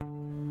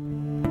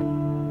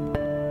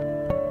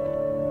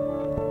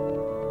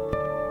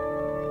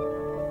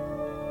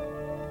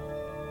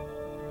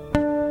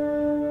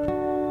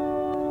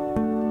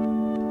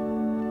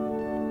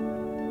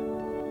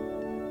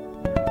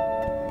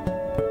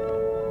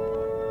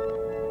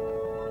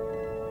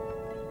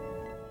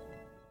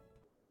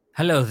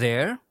Hello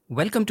there.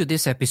 Welcome to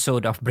this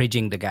episode of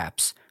Bridging the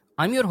Gaps.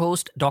 I'm your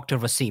host, Dr.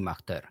 Wasim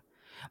Akhtar.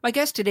 My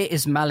guest today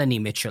is Melanie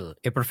Mitchell,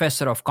 a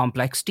professor of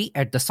complexity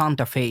at the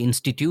Santa Fe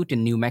Institute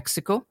in New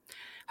Mexico.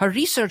 Her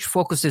research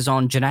focuses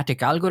on genetic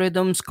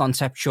algorithms,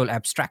 conceptual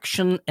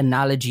abstraction,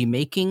 analogy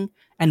making,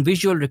 and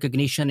visual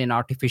recognition in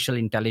artificial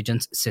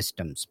intelligence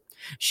systems.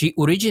 She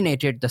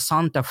originated the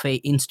Santa Fe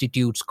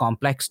Institute's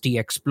Complexity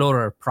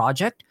Explorer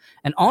project,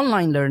 an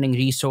online learning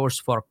resource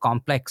for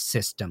complex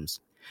systems.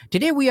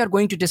 Today, we are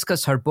going to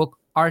discuss her book,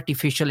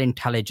 Artificial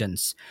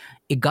Intelligence,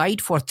 a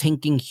guide for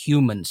thinking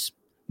humans.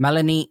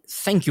 Melanie,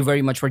 thank you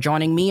very much for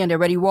joining me, and a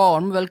very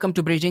warm welcome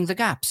to Bridging the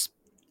Gaps.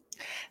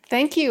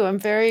 Thank you. I'm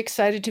very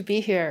excited to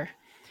be here.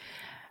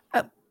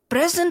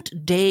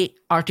 Present-day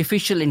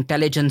artificial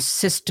intelligence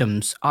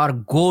systems are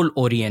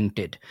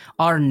goal-oriented,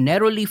 are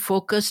narrowly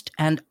focused,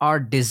 and are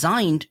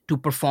designed to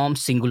perform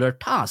singular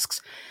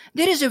tasks.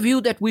 There is a view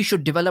that we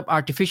should develop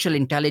artificial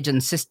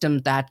intelligence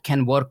systems that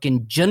can work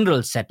in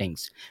general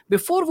settings.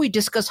 Before we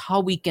discuss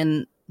how we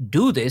can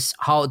do this,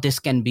 how this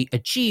can be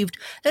achieved,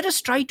 let us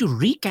try to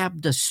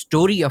recap the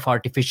story of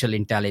artificial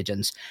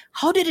intelligence.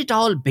 How did it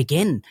all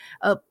begin?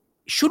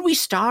 Should we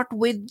start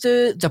with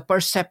the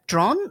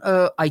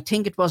perceptron? I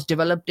think it was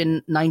developed in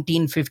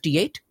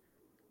 1958.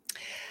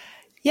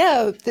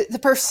 Yeah, the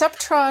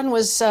perceptron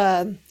was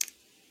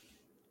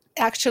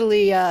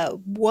actually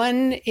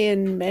one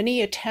in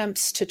many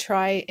attempts to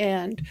try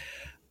and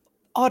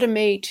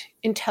automate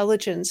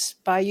intelligence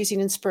by using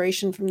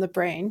inspiration from the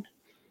brain.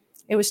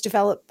 It was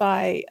developed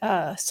by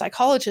a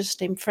psychologist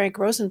named Frank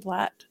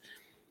Rosenblatt,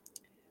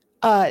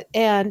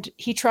 and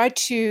he tried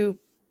to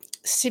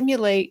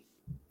simulate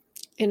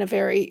in a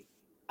very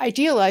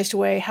idealized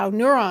way how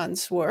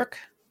neurons work,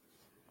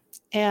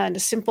 and a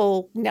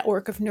simple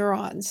network of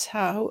neurons,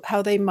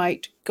 how they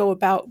might go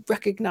about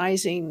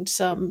recognizing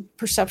some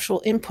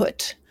perceptual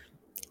input,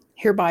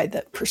 hereby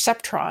the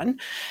perceptron.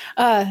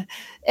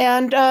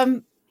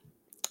 And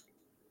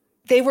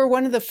they were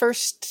one of the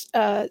first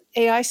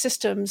AI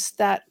systems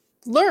that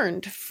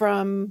learned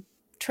from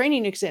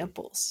training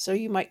examples. So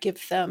you might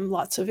give them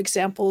lots of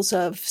examples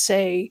of,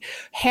 say,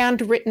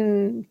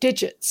 handwritten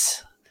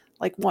digits,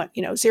 like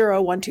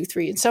 0, 1, 2,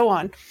 3, and so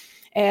on.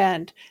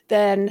 And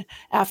then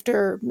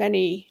after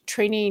many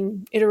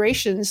training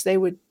iterations, they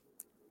would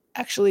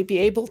actually be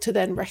able to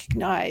then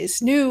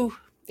recognize new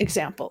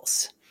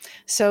examples.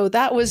 So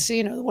that was,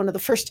 one of the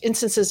first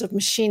instances of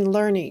machine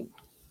learning.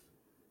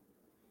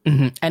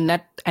 Mm-hmm. And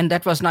that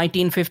was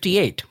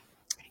 1958.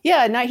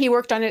 Yeah, he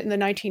worked on it in the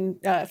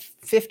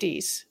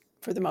 1950s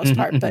for the most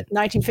part, but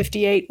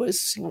 1958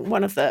 was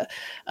one of the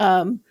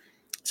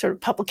sort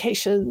of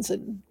publications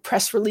and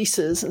press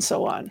releases and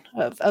so on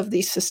of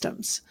these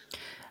systems.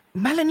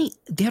 Melanie,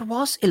 there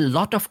was a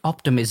lot of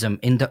optimism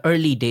in the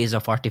early days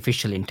of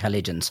artificial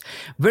intelligence.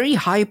 Very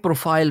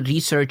high-profile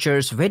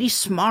researchers, very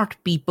smart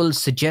people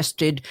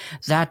suggested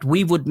that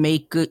we would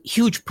make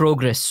huge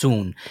progress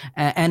soon.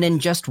 And in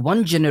just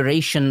one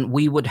generation,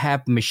 we would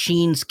have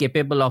machines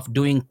capable of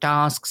doing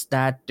tasks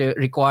that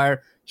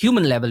require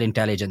human-level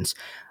intelligence.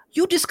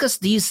 You discuss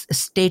these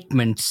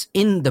statements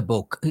in the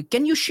book.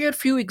 Can you share a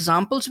few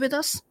examples with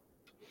us?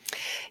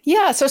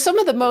 Yeah, so some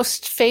of the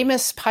most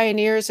famous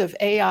pioneers of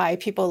AI,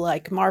 people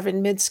like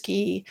Marvin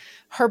Minsky,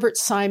 Herbert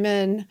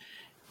Simon,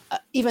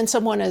 even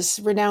someone as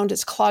renowned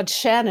as Claude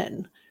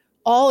Shannon,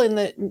 all in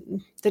the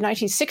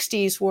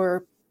 1960s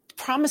were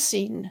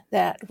promising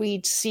that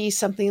we'd see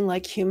something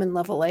like human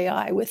level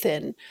AI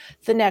within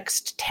the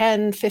next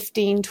 10,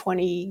 15,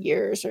 20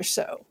 years or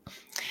so.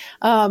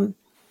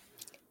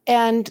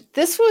 And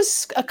this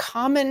was a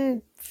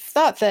common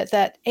thought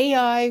that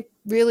AI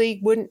really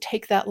wouldn't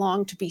take that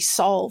long to be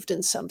solved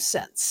in some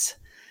sense.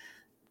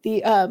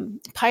 The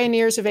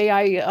pioneers of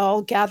AI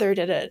all gathered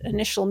at an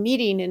initial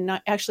meeting in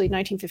actually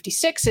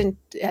 1956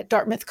 at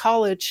Dartmouth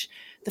College,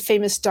 the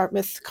famous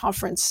Dartmouth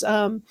Conference.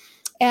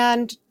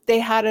 And they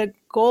had a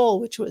goal,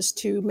 which was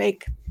to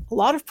make a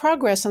lot of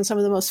progress on some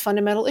of the most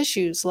fundamental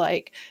issues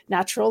like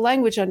natural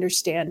language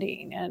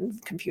understanding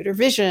and computer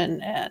vision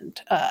and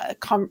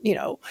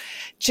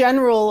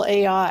general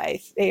AI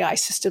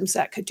systems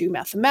that could do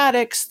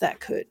mathematics, that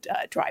could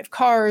drive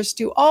cars,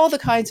 do all the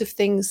kinds of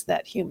things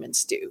that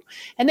humans do.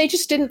 And they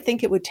just didn't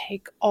think it would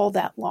take all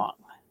that long.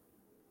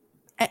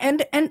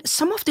 And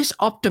some of this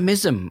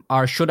optimism,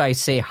 or should I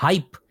say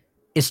hype,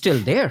 is still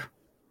there.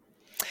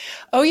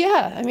 Oh,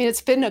 yeah. I mean,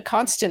 it's been a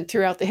constant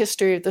throughout the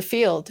history of the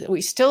field.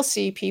 We still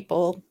see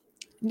people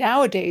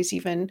nowadays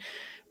even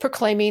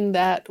proclaiming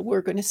that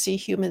we're going to see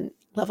human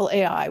level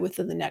AI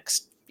within the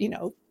next,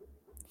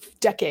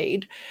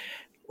 decade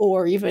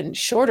or even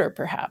shorter,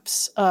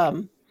 perhaps.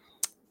 Some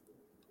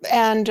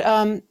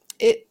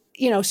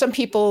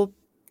people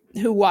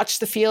who watch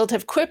the field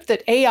have quipped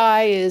that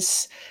AI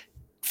is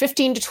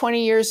 15 to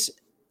 20 years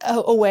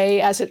away,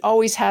 as it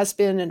always has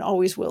been and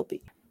always will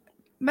be.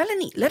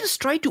 Melanie, let us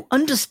try to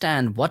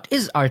understand what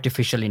is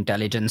artificial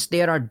intelligence.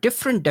 There are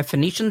different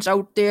definitions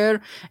out there,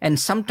 and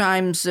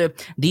sometimes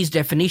these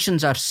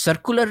definitions are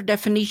circular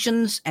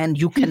definitions, and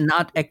you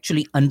cannot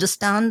actually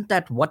understand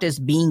that what is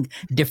being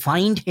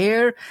defined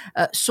here.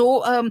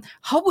 So,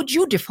 how would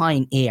you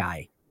define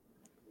AI?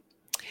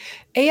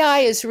 AI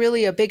is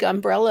really a big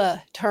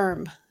umbrella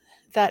term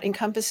that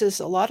encompasses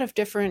a lot of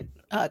different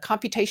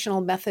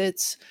computational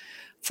methods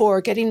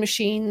for getting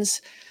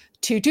machines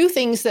to do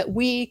things that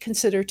we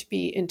consider to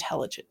be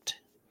intelligent.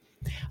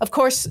 Of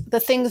course, the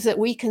things that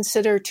we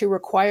consider to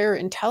require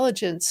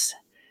intelligence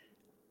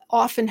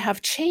often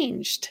have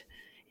changed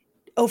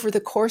over the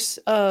course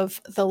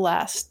of the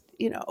last,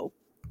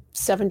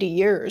 70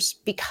 years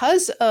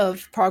because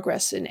of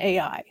progress in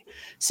AI.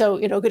 So,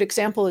 a good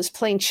example is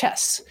playing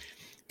chess.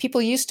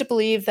 People used to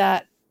believe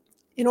that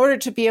in order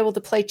to be able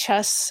to play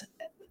chess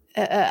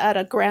at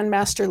a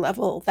grandmaster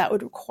level, that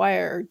would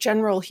require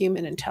general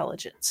human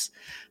intelligence.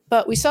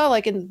 But we saw,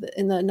 like in the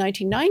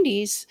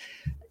 1990s,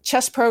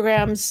 chess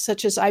programs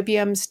such as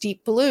IBM's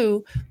Deep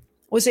Blue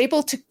was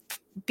able to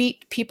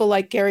beat people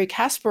like Garry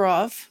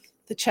Kasparov,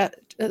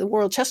 the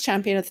world chess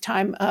champion at the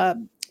time,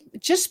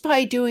 just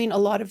by doing a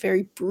lot of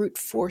very brute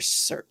force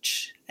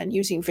search and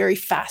using very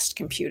fast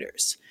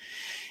computers.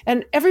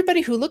 And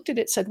everybody who looked at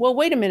it said, well,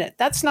 wait a minute,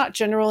 that's not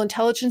general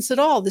intelligence at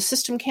all. The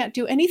system can't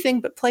do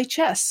anything but play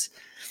chess.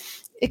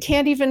 It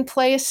can't even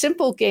play a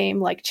simple game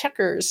like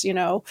checkers,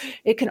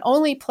 It can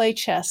only play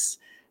chess.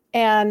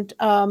 And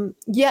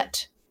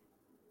yet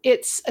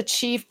it's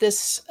achieved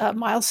this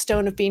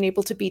milestone of being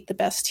able to beat the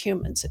best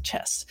humans at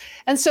chess.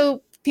 And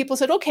so people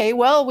said, okay,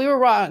 well, we were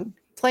wrong.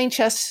 Playing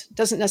chess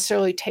doesn't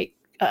necessarily take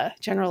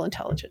general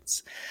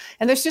intelligence.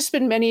 And there's just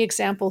been many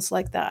examples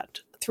like that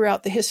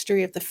throughout the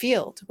history of the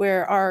field,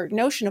 where our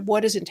notion of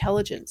what is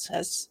intelligence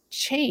has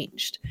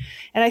changed.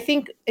 And I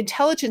think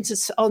intelligence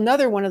is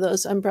another one of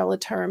those umbrella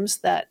terms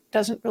that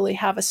doesn't really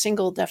have a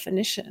single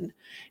definition.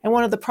 And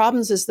one of the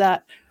problems is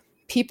that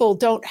people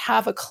don't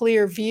have a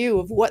clear view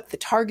of what the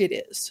target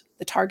is,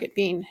 the target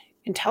being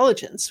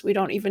intelligence. We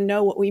don't even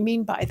know what we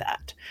mean by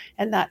that.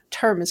 And that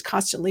term is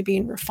constantly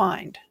being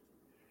refined.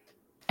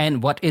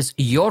 And what is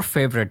your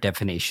favorite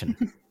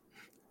definition?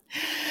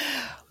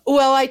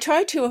 Well, I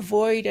try to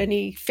avoid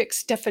any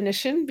fixed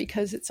definition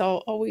because it's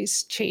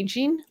always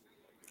changing.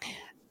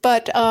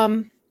 But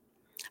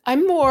I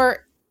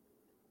more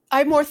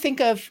think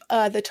of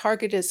the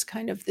target as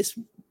kind of this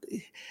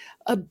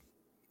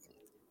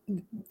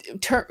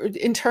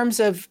in terms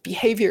of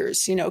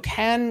behaviors.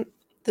 Can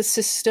the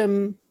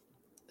system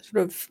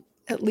sort of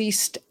at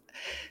least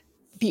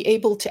be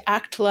able to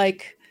act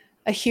like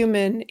a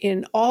human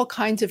in all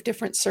kinds of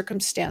different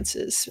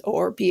circumstances,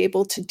 or be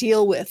able to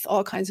deal with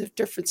all kinds of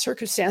different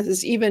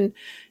circumstances, even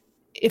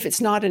if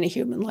it's not in a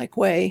human-like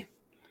way,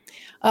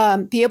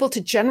 be able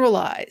to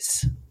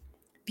generalize,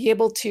 be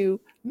able to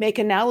make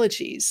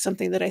analogies,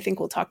 something that I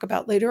think we'll talk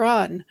about later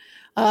on,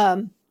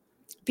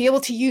 be able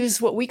to use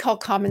what we call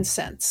common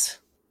sense.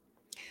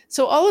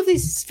 So all of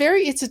these,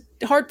 it's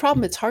a hard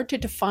problem. It's hard to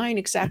define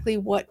exactly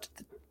what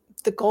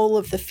the goal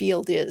of the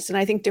field is. And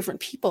I think different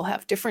people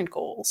have different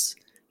goals.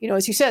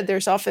 As you said,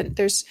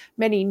 there's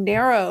many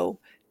narrow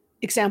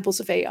examples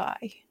of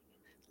AI,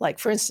 like,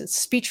 for instance,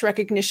 speech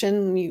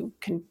recognition. You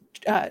can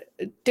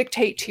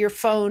dictate to your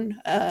phone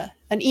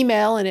an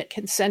email, and it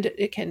can send it.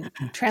 It can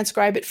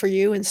transcribe it for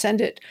you and send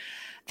it.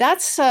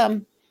 That's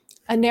a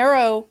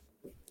narrow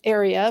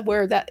area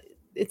where that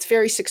it's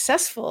very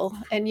successful,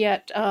 and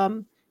yet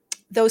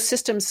those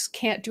systems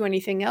can't do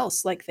anything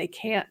else. Like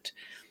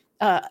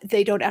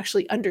they don't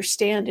actually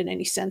understand in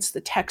any sense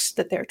the text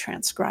that they're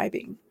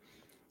transcribing.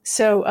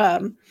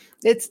 So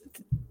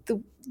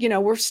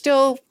we're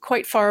still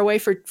quite far away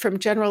from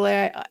general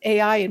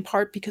AI, in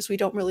part because we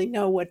don't really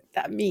know what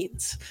that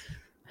means.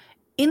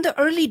 In the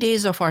early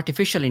days of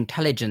artificial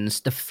intelligence,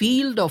 the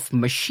field of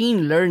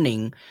machine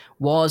learning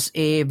was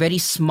a very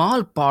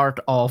small part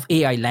of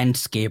AI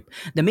landscape.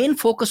 The main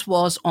focus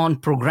was on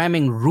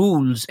programming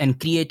rules and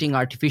creating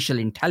artificial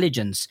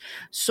intelligence.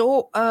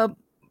 So,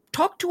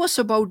 talk to us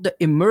about the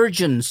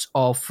emergence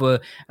of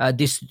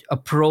this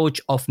approach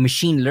of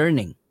machine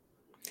learning.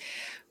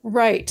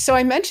 Right. So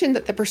I mentioned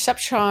that the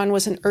perceptron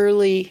was an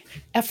early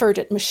effort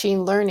at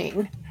machine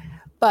learning,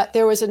 but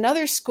there was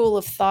another school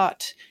of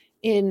thought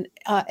in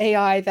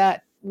AI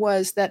that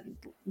was that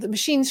the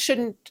machines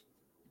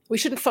we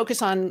shouldn't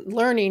focus on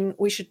learning.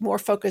 We should more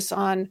focus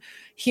on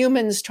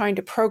humans trying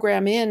to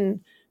program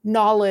in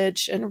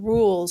knowledge and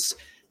rules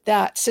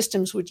that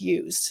systems would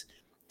use.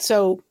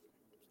 So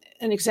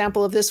an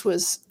example of this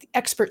was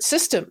expert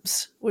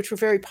systems, which were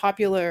very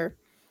popular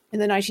in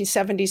the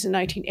 1970s and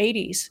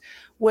 1980s,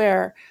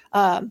 where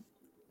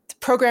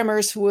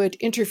programmers would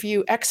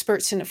interview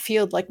experts in a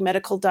field like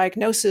medical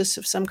diagnosis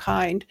of some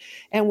kind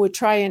and would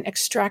try and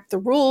extract the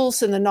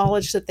rules and the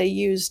knowledge that they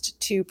used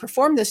to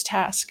perform this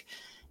task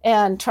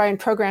and try and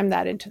program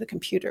that into the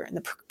computer. And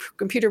the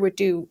computer would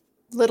do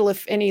little,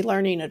 if any,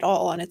 learning at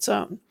all on its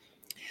own.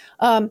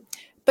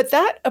 But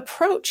that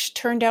approach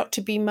turned out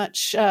to be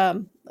much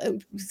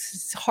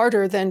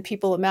harder than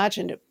people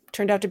imagined.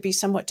 turned out to be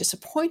somewhat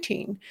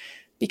disappointing,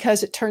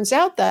 because it turns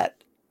out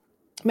that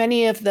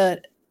many of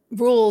the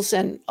rules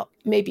and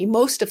maybe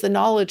most of the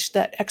knowledge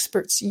that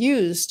experts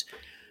used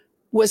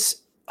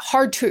was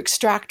hard to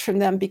extract from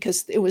them,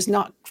 because they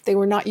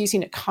were not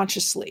using it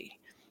consciously.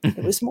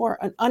 It was more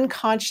an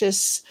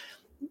unconscious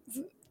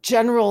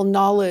general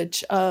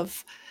knowledge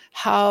of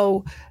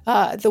how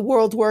the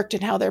world worked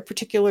and how their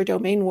particular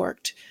domain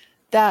worked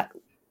that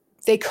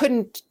they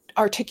couldn't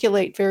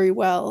articulate very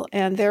well,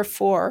 and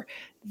therefore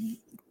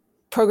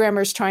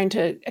programmers trying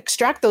to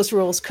extract those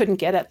rules couldn't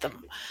get at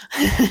them.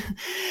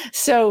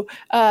 So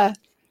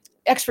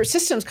expert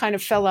systems kind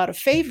of fell out of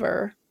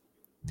favor.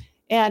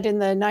 And in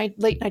the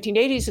late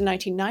 1980s and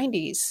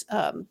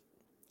 1990s,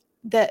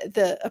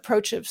 the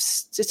approach of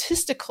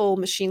statistical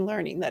machine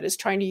learning, that is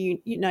trying to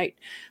unite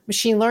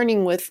machine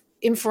learning with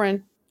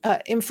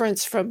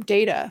inference from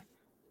data,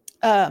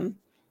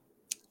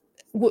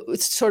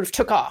 sort of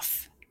took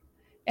off,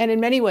 and in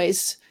many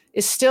ways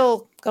is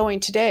still going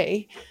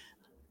today,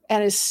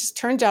 and is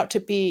turned out to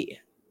be,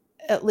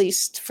 at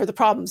least for the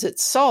problems it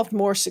solved,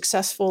 more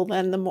successful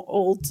than the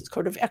old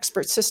sort of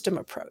expert system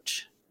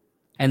approach.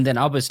 And then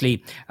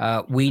obviously,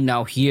 we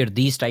now hear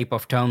these type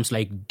of terms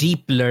like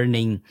deep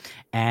learning,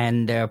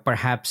 and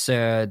perhaps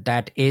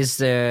that is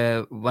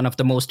one of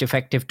the most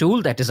effective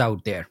tool that is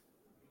out there.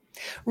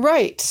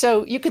 Right.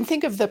 So you can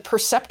think of the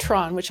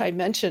perceptron, which I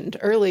mentioned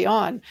early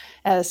on,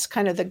 as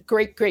kind of the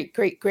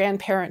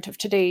great-great-great-grandparent of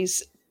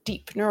today's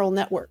deep neural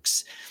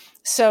networks.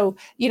 So,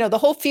 the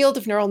whole field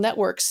of neural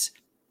networks,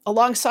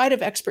 alongside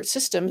of expert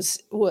systems,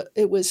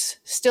 it was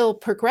still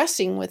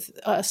progressing with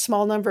a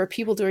small number of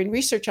people doing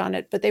research on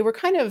it, but they were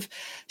kind of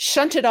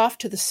shunted off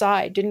to the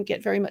side, didn't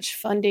get very much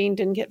funding,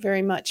 didn't get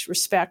very much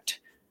respect.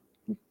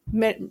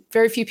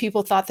 Very few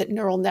people thought that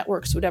neural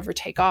networks would ever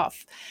take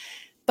off.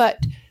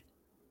 But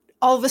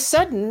all of a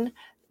sudden,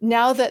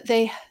 now that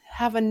they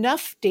have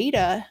enough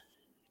data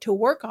to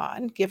work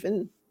on,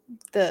 given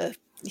the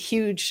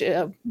huge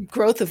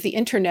growth of the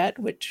internet,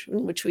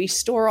 in which we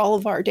store all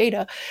of our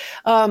data,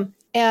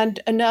 and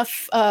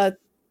enough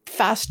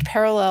fast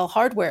parallel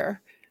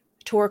hardware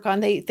to work on,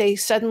 they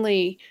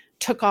suddenly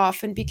took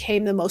off and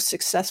became the most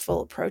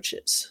successful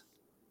approaches.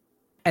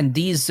 And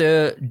these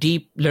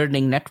deep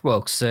learning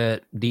networks,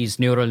 these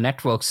neural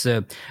networks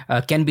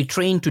can be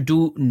trained to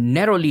do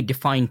narrowly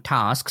defined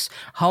tasks.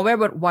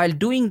 However, while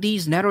doing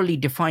these narrowly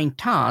defined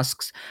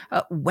tasks,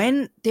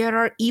 when there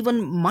are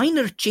even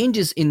minor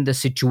changes in the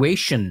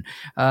situation,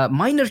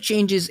 minor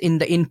changes in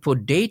the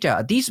input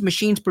data, these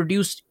machines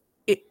produce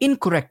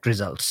incorrect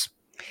results.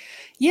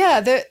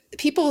 Yeah,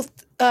 people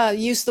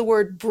use the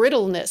word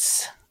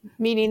brittleness,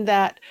 meaning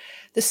that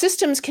the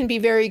systems can be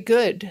very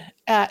good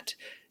at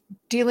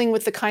dealing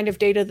with the kind of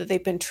data that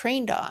they've been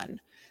trained on.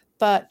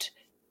 But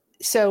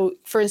so,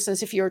 for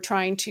instance, if you're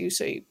trying to,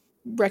 say,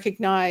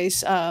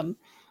 recognize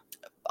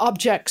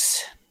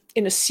objects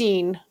in a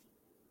scene,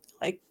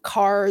 like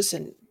cars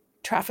and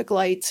traffic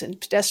lights and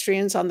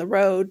pedestrians on the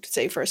road,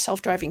 say for a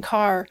self-driving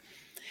car,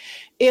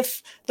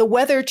 if the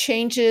weather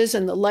changes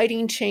and the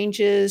lighting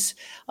changes,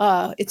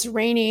 it's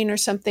raining or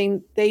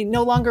something, they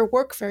no longer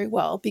work very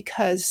well,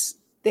 because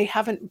they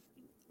haven't,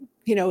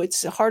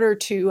 it's harder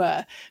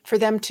for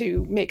them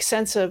to make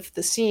sense of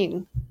the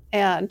scene.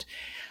 And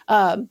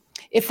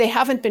if they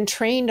haven't been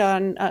trained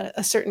on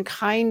a certain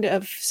kind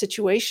of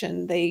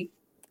situation, they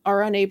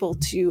are unable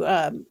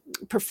to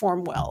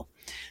perform well.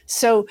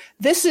 So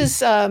this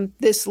is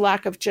this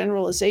lack of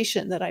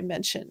generalization that I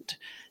mentioned,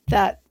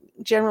 that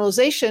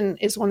generalization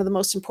is one of the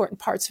most important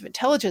parts of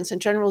intelligence.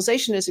 And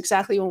generalization is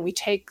exactly when we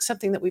take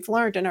something that we've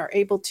learned and are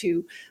able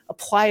to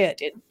apply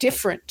it in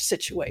different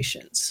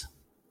situations.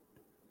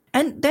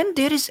 And then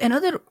there is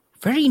another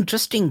very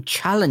interesting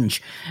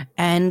challenge,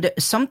 and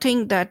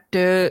something that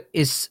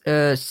is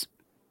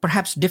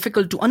perhaps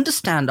difficult to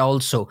understand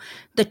also,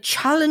 the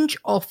challenge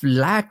of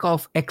lack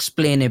of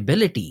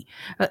explainability.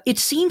 It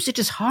seems it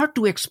is hard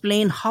to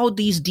explain how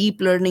these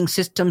deep learning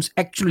systems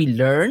actually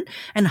learn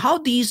and how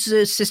these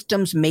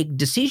systems make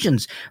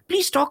decisions.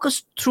 Please talk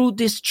us through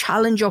this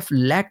challenge of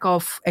lack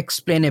of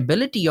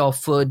explainability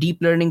of deep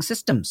learning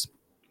systems.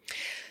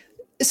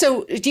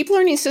 So deep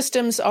learning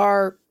systems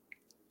are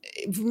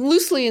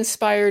loosely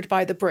inspired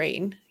by the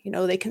brain.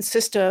 They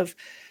consist of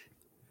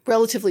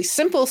relatively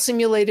simple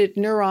simulated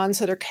neurons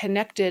that are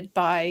connected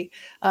by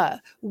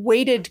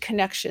weighted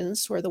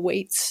connections, where the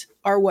weights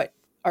are what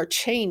are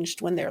changed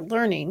when they're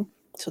learning,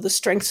 so the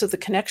strengths of the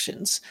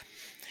connections.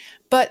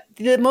 But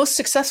the most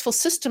successful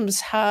systems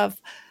have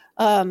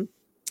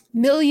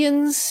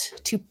millions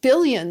to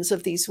billions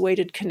of these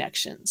weighted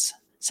connections,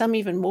 some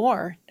even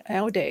more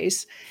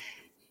nowadays.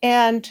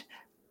 And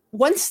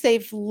once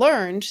they've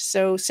learned,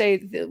 so say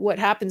what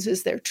happens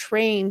is they're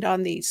trained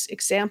on these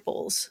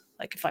examples,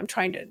 like if I'm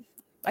trying to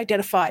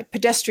identify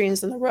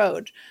pedestrians on the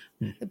road,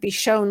 they'd be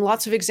shown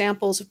lots of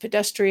examples of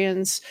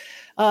pedestrians,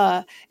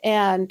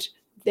 and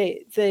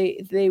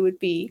they would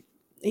be,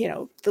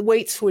 the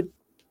weights would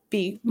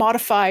be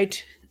modified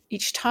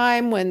each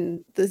time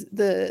when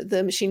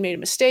the machine made a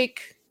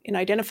mistake. in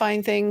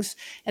identifying things.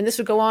 And this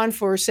would go on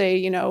for,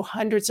 say,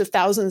 hundreds of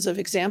thousands of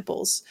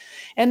examples.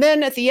 And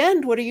then at the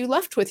end, what are you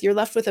left with? You're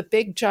left with a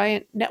big,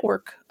 giant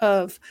network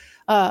of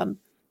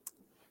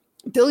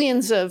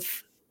billions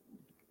of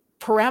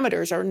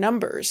parameters or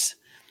numbers.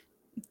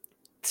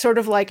 Sort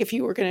of like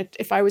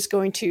if I was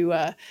going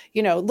to,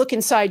 look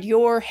inside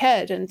your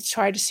head and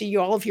try to see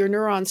all of your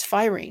neurons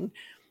firing,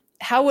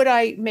 how would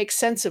I make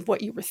sense of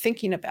what you were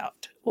thinking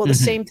about? Well, the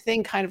same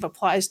thing kind of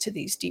applies to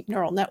these deep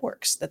neural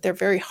networks, that they're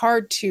very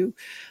hard to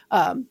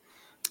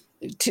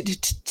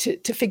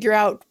figure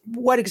out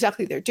what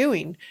exactly they're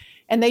doing.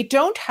 And they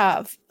don't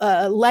have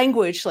a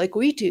language like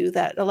we do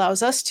that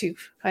allows us to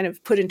kind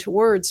of put into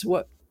words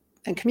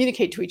and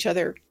communicate to each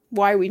other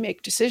why we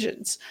make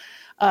decisions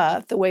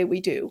the way we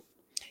do.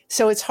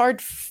 So it's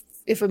hard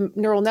if a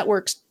neural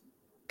network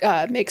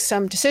makes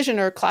some decision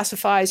or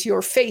classifies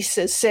your face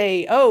as,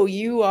 say, oh,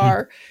 you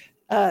are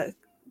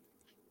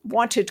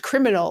wanted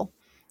criminal,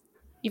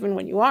 even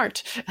when you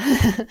aren't,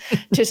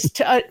 just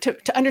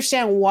to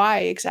understand why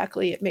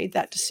exactly it made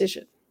that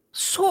decision.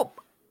 So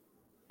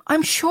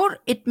I'm sure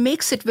it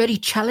makes it very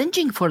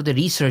challenging for the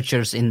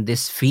researchers in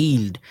this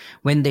field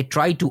when they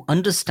try to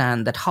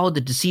understand that how the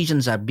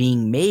decisions are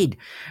being made.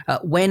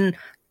 When,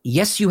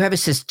 yes, you have a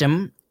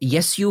system,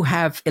 yes, you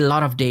have a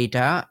lot of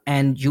data,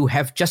 and you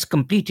have just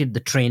completed the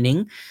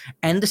training,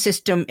 and the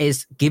system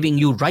is giving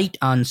you right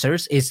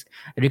answers, is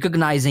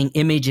recognizing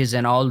images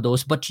and all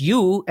those. But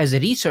you, as a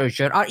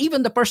researcher, or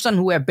even the person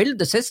who have built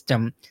the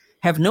system,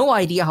 have no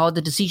idea how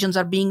the decisions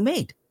are being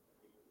made.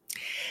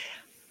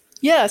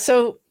 Yeah,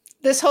 so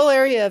this whole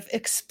area of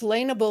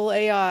explainable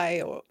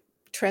AI or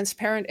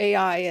transparent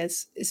AI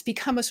has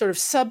become a sort of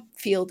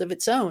subfield of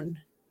its own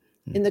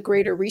in the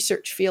greater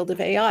research field of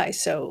AI.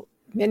 So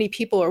many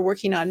people are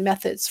working on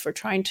methods for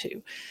trying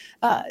to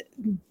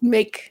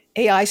make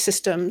AI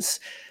systems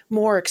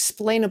more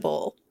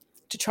explainable,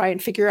 to try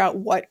and figure out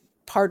what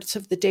parts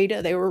of the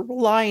data they were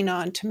relying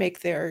on to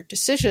make their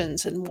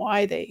decisions and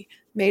why they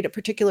made a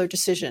particular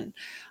decision.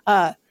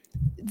 It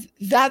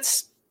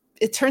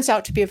turns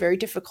out to be a very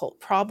difficult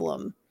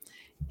problem.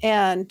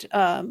 And,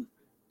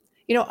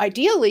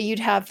 ideally, you'd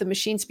have the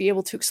machines be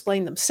able to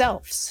explain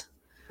themselves.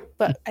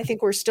 But I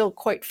think we're still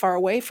quite far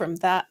away from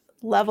that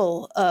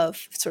level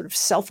of sort of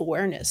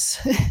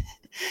self-awareness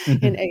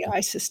in AI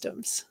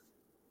systems.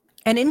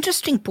 An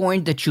interesting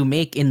point that you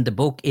make in the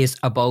book is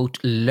about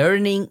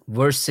learning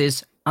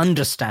versus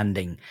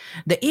understanding.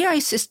 The AI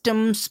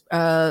systems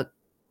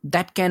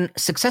that can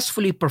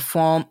successfully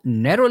perform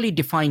narrowly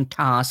defined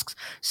tasks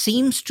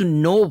seems to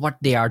know what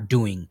they are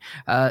doing,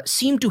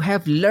 seem to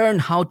have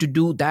learned how to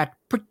do that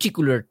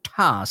particular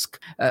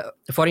task,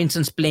 for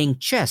instance, playing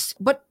chess.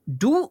 But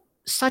do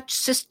such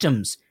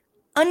systems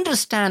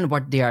understand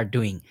what they are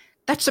doing?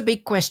 That's a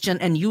big question,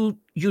 and you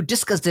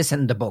discuss this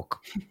in the book.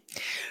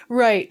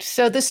 Right.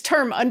 So this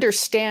term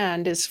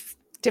understand is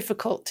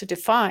difficult to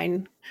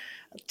define,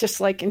 just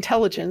like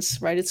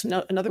intelligence, right? It's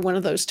another one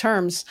of those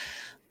terms.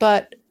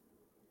 But,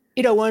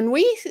 when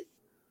we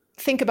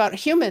think about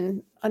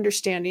human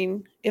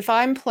understanding, if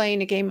I'm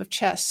playing a game of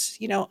chess,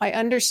 I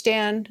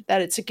understand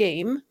that it's a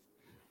game,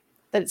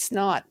 that it's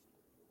not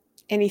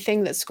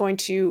anything that's going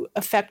to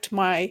affect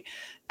my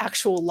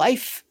actual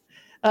life.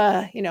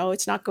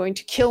 It's not going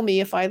to kill me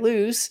if I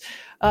lose.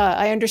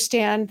 I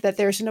understand that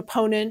there's an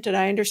opponent, and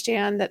I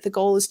understand that the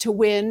goal is to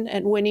win,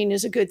 and winning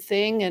is a good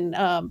thing. And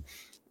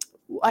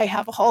I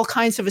have all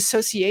kinds of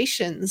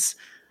associations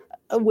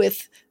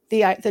with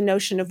the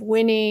notion of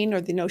winning,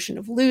 or the notion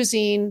of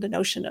losing, the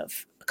notion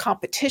of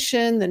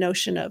competition, the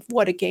notion of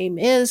what a game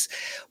is.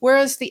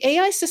 Whereas the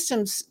AI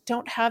systems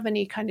don't have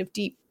any kind of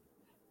deep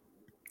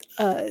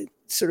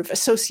sort of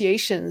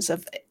associations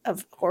of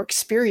or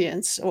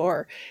experience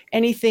or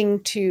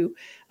anything to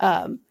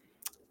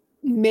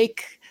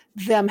make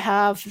them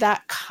have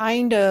that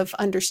kind of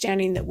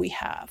understanding that we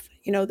have.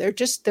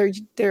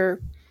 They're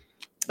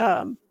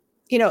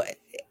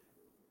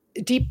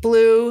Deep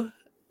Blue,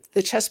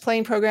 the chess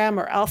playing program,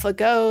 or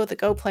AlphaGo, the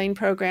Go playing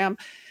program,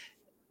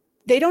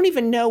 they don't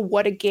even know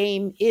what a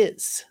game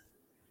is.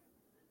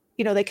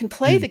 They can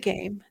play the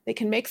game, they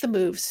can make the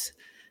moves,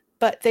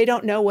 but they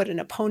don't know what an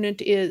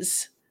opponent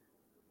is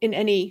in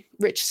any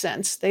rich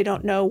sense. They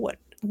don't know what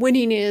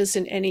winning is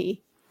in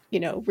any,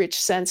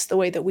 rich sense, the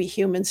way that we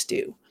humans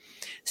do.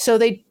 So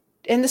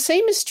and the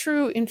same is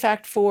true, in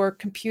fact, for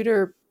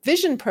computer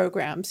vision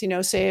programs.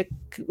 Say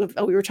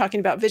we were talking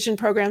about vision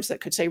programs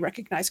that could, say,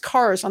 recognize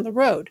cars on the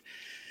road.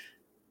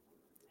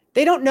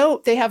 They don't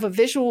know, they have a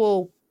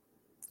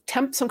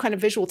some kind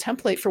of visual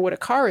template for what a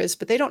car is,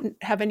 but they don't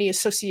have any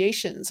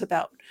associations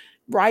about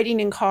riding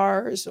in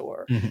cars,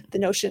 or the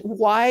notion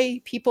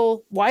why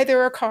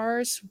there are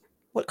cars,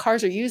 what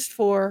cars are used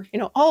for,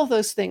 all of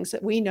those things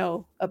that we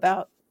know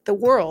about the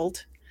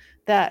world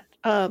that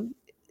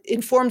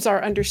informs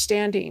our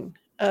understanding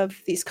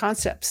of these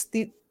concepts.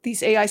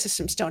 These AI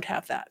systems don't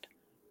have that.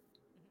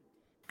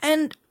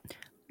 And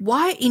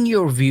why, in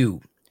your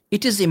view,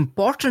 it is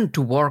important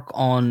to work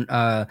on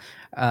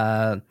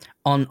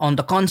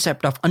the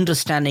concept of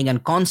understanding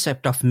and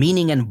concept of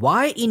meaning, and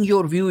why, in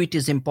your view, it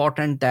is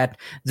important that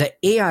the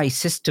AI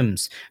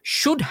systems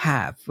should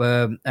have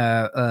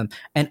an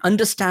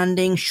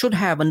understanding, should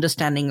have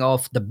understanding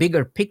of the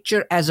bigger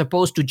picture, as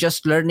opposed to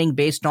just learning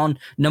based on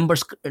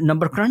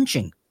number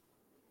crunching.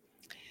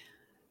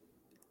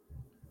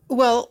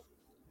 Well,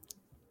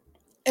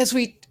 as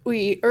we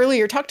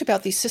earlier talked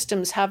about, these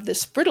systems have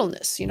this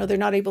brittleness. They're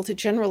not able to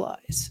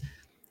generalize.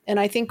 And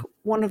I think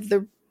one of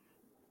the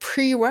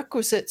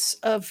prerequisites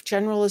of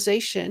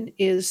generalization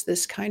is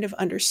this kind of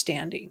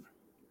understanding.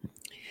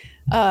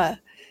 So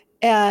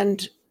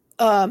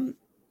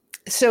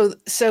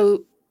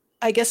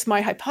I guess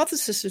my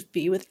hypothesis would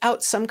be,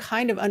 without some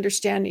kind of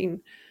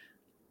understanding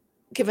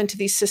given to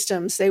these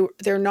systems,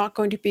 they're not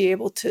going to be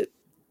able to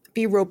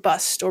be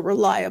robust or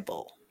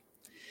reliable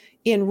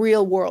in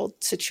real world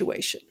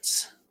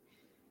situations.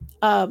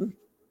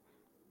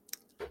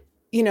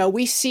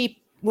 We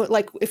see,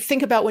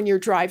 think about when you're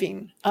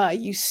driving,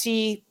 you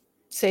see,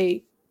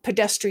 say,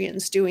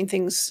 pedestrians doing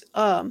things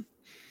on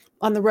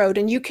the road,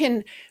 and you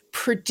can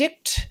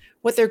predict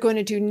what they're going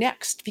to do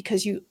next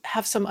because you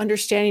have some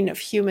understanding of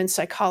human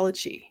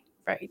psychology,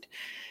 right?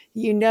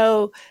 You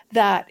know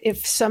that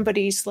if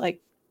somebody's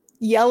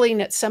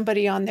yelling at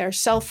somebody on their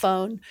cell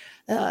phone,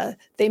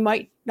 they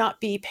might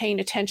not be paying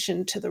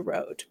attention to the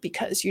road,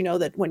 because you know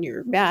that when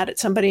you're mad at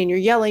somebody and you're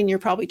yelling, you're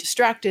probably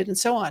distracted, and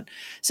so on.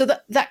 So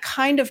that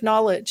kind of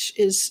knowledge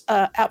is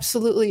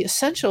absolutely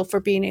essential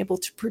for being able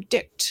to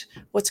predict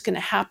what's going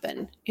to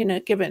happen in a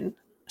given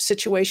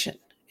situation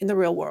in the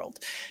real world.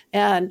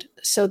 And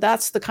so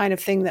that's the kind of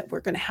thing that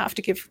we're going to have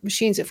to give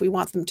machines if we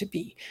want them to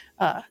be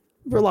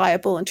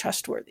reliable and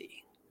trustworthy.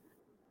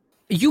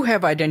 You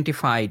have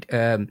identified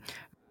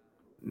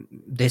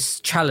this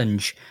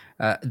challenge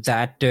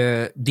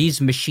that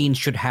these machines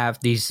should have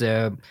this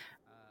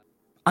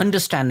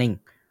understanding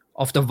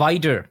of the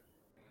wider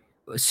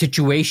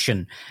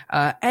situation.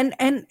 And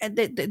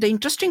the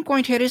interesting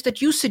point here is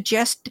that you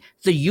suggest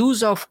the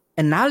use of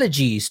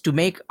analogies to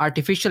make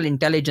artificial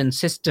intelligence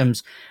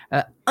systems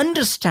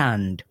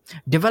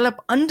develop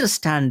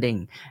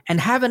understanding, and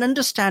have an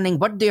understanding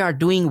what they are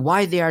doing,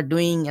 why they are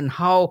doing, and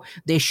how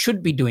they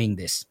should be doing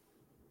this.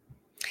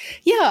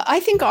 Yeah, I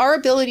think our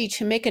ability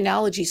to make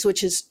analogies,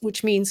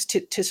 which means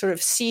to sort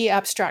of see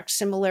abstract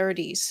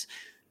similarities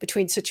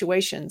between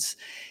situations,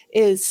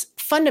 is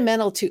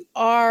fundamental to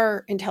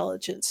our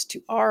intelligence,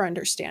 to our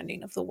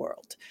understanding of the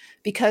world,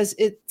 because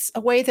it's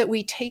a way that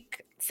we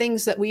take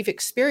things that we've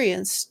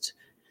experienced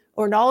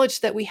or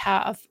knowledge that we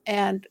have,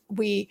 and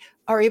we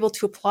are able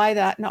to apply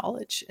that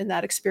knowledge and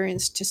that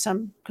experience to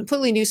some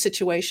completely new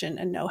situation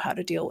and know how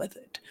to deal with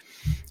it.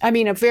 I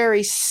mean, a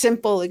very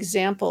simple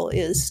example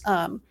is,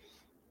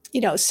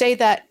 say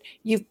that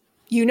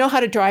you know how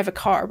to drive a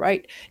car,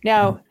 right?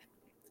 Now,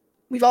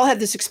 we've all had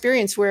this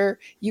experience where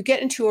you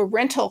get into a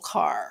rental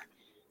car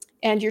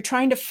and you're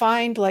trying to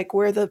find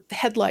where the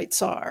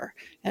headlights are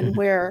and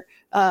where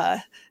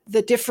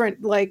the different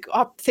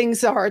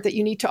things are that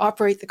you need to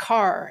operate the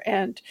car.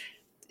 And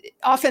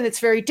often it's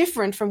very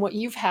different from what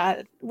you've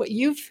had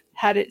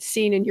it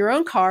seen in your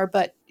own car,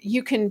 but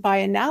you can, by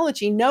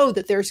analogy, know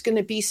that there's going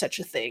to be such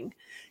a thing.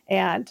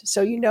 And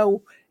so you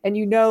know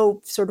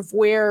sort of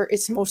where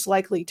it's most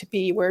likely to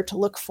be, where to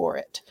look for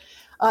it.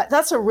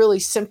 That's a really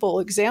simple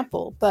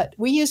example, but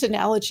we use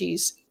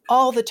analogies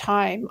all the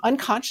time,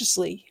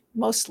 unconsciously,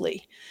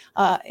 mostly,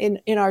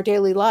 in our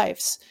daily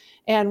lives.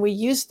 And we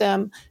use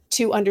them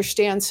to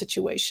understand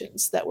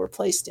situations that we're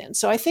placed in.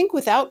 So I think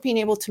without being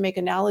able to make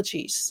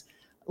analogies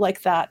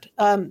like that,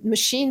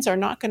 machines are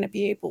not going to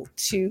be able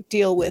to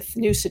deal with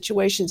new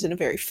situations in a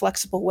very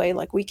flexible way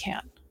like we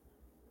can.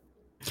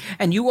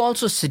 And you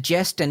also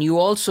suggest, and you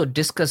also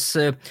discuss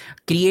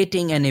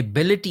creating an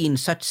ability in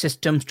such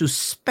systems to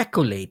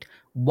speculate.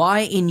 Why,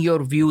 in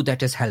your view,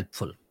 that is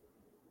helpful?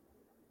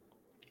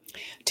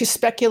 To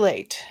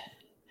speculate?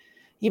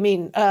 You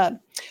mean,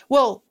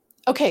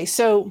 okay,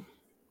 so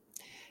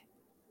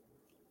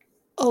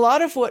a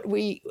lot of what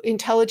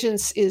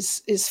intelligence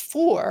is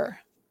for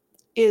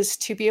is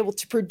to be able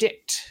to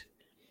predict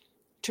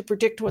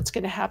what's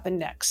going to happen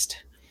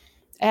next.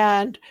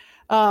 And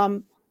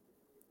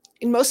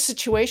in most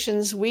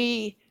situations,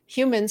 we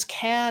humans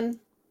can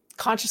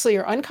consciously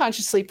or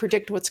unconsciously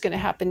predict what's going to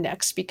happen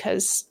next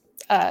because,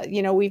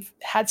 we've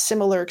had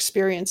similar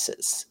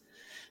experiences.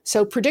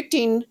 So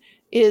predicting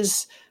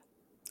is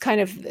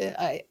kind of,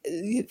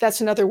 that's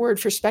another word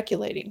for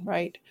speculating,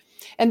 right?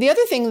 And the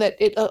other thing that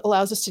it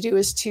allows us to do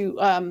is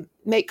to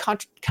make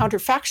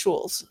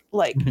counterfactuals,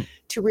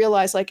 to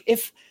realize,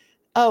 if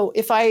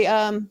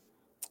I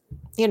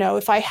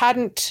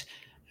hadn't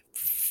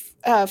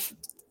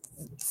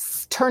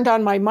turned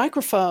on my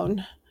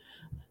microphone,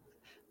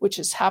 which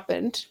has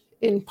happened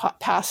in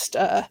past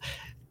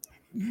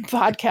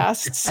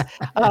podcasts,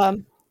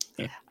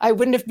 I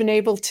wouldn't have been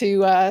able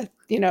to,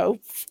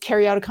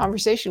 carry out a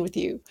conversation with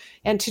you,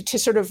 and to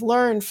sort of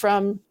learn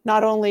from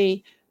not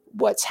only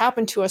what's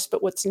happened to us,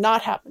 but what's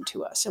not happened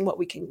to us and what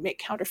we can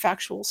make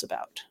counterfactuals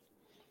about.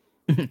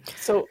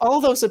 So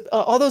all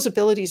those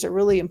abilities are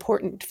really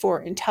important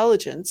for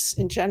intelligence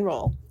in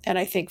general, and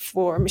I think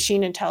for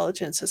machine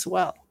intelligence as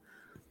well.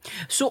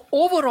 So,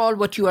 overall,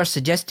 what you are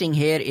suggesting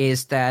here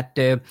is that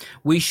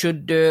we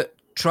should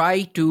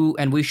try to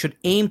and we should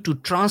aim to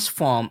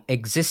transform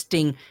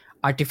existing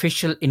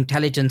artificial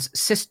intelligence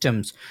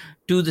systems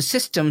to the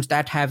systems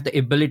that have the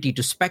ability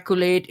to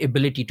speculate,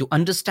 ability to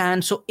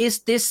understand. So, is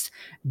this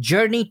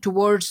journey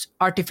towards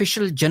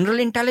artificial general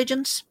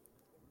intelligence?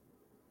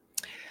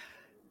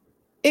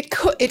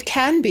 It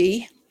can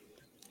be.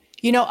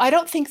 I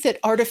don't think that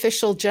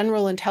artificial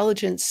general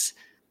intelligence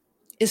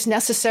is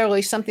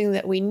necessarily something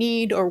that we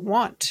need or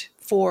want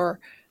for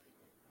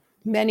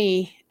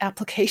many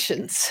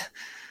applications.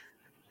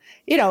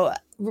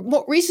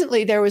 More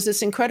recently, there was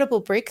this incredible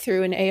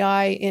breakthrough in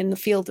AI in the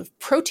field of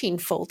protein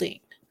folding.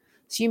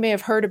 So you may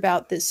have heard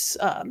about this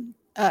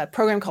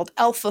program called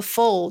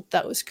AlphaFold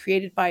that was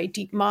created by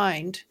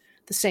DeepMind,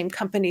 the same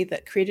company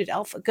that created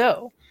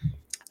AlphaGo.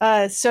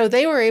 So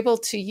they were able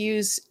to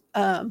use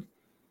an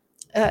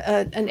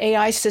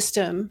AI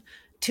system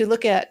to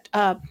look at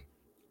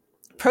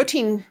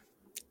protein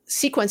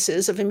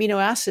sequences of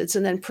amino acids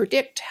and then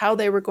predict how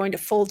they were going to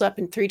fold up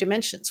in 3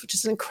 dimensions, which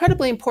is an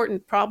incredibly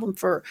important problem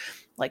for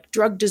like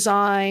drug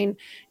design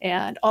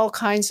and all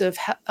kinds of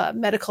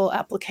medical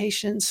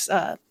applications,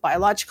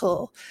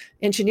 biological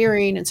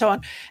engineering, and so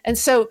on. And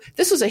so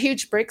this was a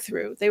huge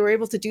breakthrough. They were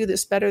able to do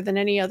this better than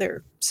any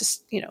other,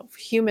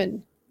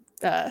 human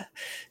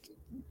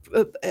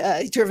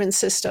driven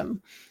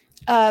system.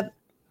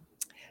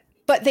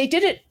 But they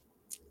did it.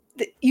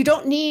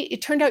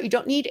 It turned out you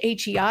don't need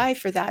AGI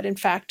for that. In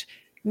fact,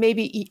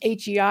 maybe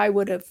AGI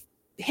would have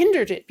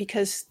hindered it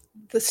because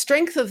the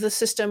strength of the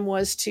system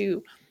was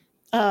to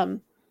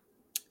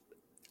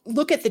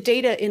look at the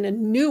data in a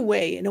new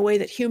way, in a way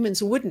that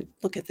humans wouldn't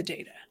look at the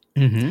data.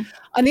 Mm-hmm.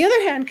 On the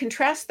other hand,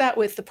 contrast that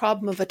with the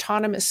problem of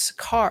autonomous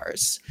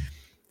cars.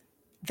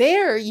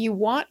 There, you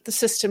want the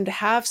system to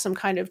have some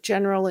kind of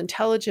general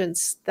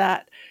intelligence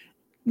that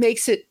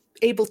makes it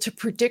able to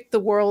predict the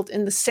world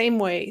in the same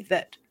way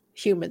that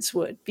humans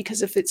would,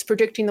 because if it's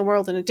predicting the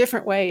world in a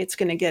different way, it's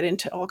going to get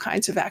into all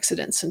kinds of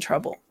accidents and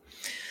trouble,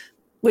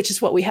 which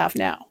is what we have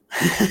now.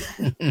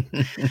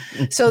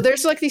 So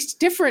there's like these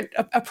different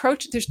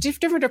approaches. There's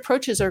different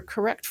approaches are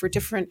correct for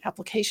different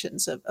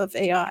applications of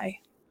AI.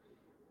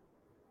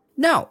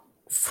 Now,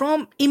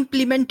 from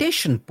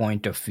implementation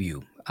point of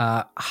view,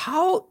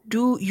 how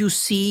do you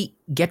see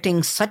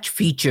getting such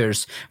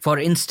features, for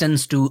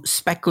instance, to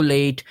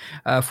speculate,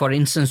 for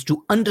instance,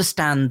 to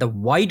understand the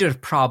wider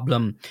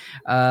problem,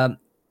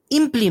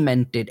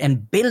 implemented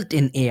and built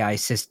in AI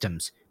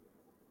systems?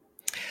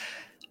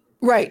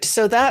 Right.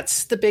 So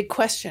that's the big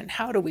question.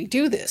 How do we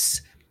do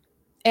this?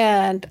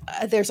 And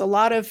there's a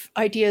lot of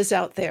ideas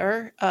out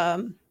there.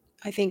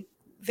 I think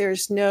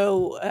there's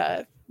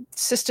no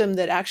system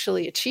that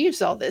actually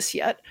achieves all this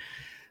yet.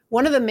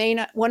 One of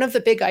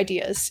the big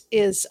ideas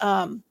is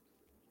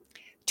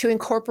to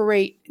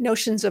incorporate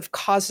notions of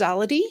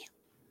causality.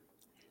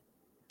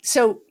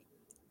 So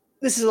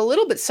this is a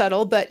little bit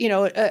subtle, but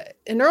a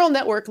neural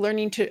network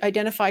learning to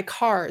identify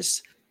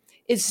cars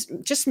is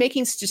just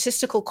making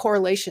statistical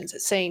correlations.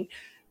 It's saying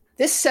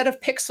this set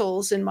of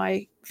pixels in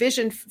my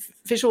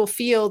visual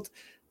field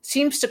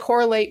seems to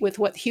correlate with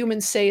what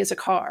humans say is a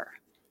car.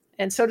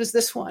 And so does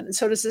this one, and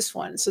so does this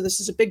one. So this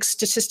is a big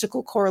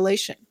statistical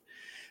correlation.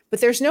 But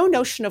there's no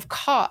notion of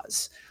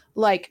cause,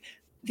 like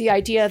the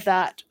idea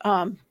that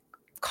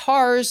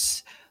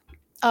cars,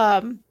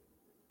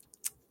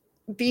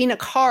 being a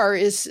car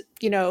is,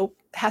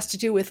 has to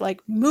do with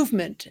like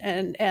movement,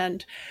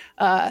 and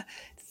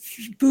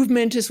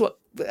movement is what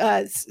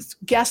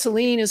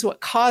gasoline is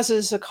what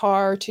causes a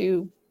car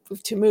to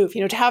move.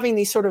 To having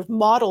these sort of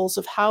models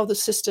of how the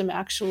system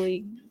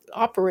actually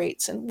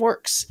operates and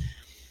works,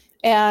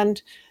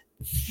 and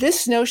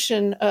this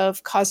notion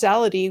of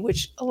causality,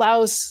 which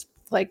allows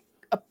like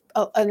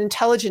an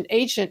intelligent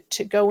agent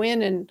to go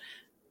in and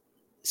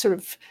sort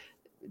of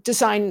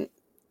design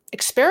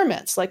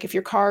experiments. Like if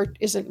your car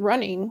isn't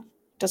running,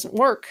 doesn't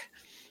work,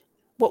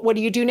 what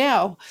do you do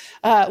now?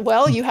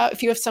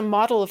 If you have some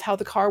model of how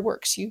the car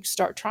works, you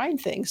start trying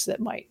things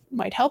that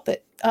might help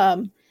it.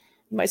 You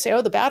might say,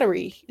 oh, the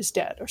battery is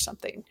dead or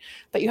something,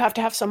 but you have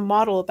to have some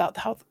model about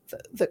how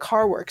the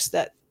car works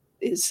that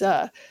is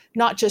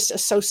not just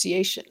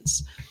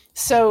associations.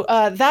 So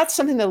that's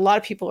something that a lot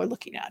of people are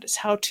looking at, is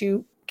how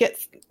to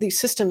get these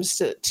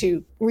systems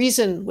to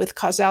reason with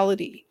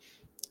causality.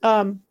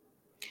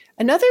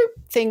 Another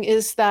thing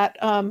is that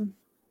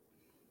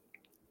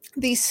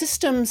these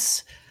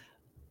systems,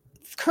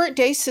 current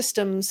day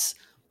systems,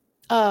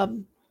 have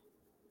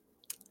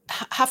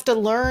to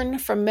learn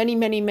from many,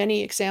 many,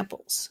 many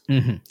examples,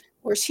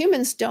 whereas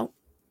humans don't,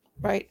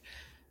 right?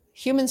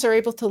 Humans are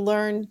able to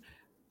learn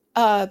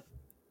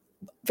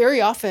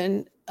very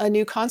often a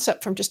new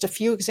concept from just a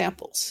few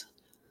examples.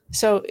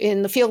 So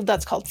in the field,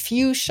 that's called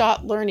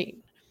few-shot learning.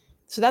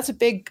 So that's a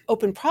big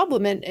open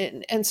problem.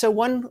 And so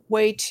one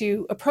way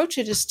to approach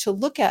it is to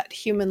look at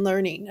human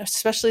learning,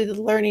 especially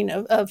the learning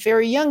of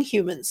very young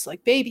humans,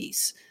 like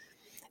babies,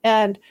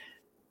 And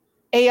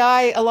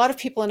AI, a lot of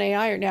people in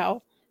AI are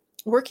now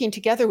working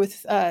together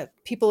with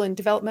people in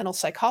developmental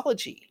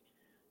psychology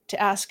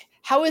to ask,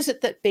 how is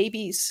it that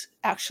babies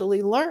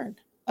actually learn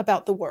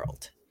about the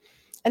world?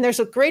 And there's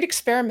a great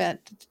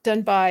experiment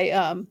done by,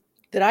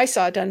 that I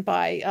saw done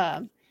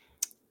by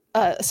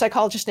a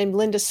psychologist named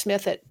Linda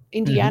Smith at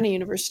Indiana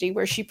University,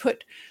 where she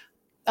put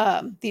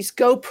these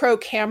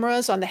GoPro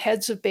cameras on the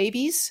heads of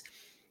babies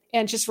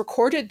and just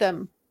recorded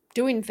them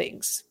doing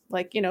things,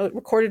 like, it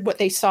recorded what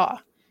they saw.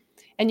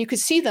 And you could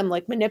see them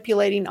like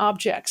manipulating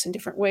objects in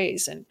different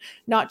ways, and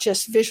not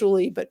just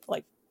visually, but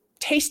like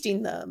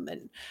tasting them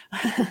and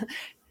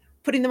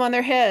putting them on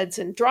their heads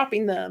and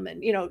dropping them.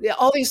 And,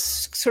 all these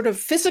sort of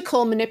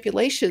physical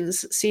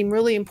manipulations seem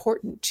really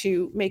important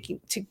to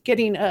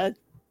getting a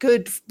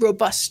good,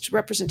 robust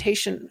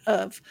representation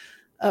of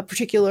a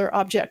particular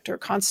object or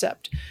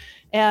concept.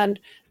 And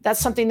that's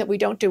something that we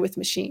don't do with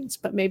machines,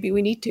 but maybe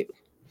we need to.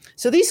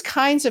 So these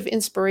kinds of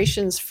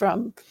inspirations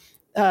from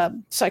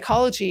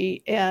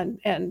psychology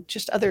and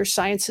just other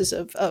sciences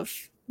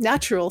of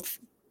natural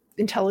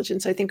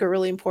intelligence, I think, are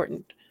really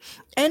important.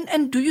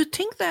 And do you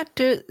think that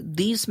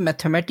these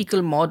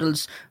mathematical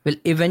models will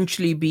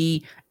eventually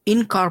be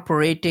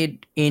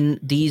incorporated in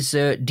these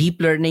deep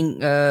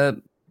learning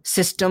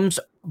systems?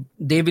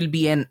 They will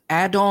be an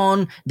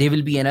add-on, they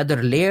will be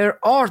another layer,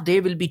 or they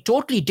will be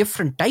totally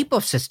different type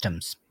of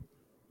systems?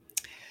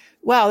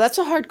 Wow, that's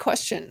a hard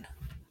question.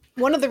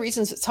 One of the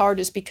reasons it's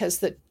hard is because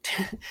the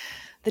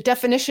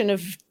definition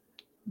of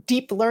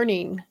deep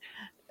learning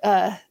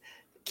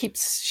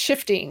keeps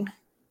shifting.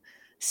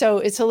 So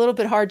it's a little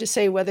bit hard to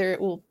say whether it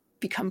will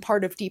become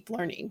part of deep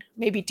learning.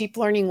 Maybe deep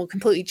learning will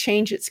completely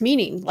change its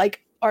meaning,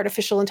 like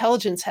artificial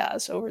intelligence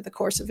has over the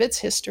course of its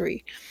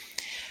history.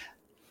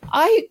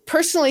 I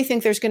personally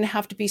think there's going to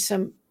have to be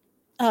some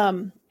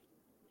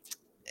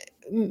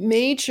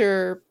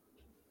major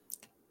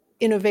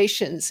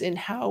innovations in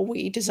how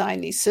we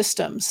design these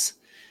systems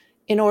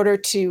in order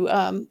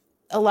to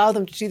allow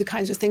them to do the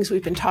kinds of things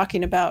we've been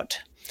talking about.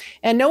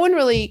 And no one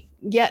really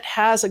yet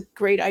has a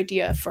great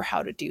idea for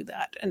how to do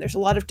that. And there's a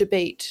lot of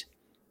debate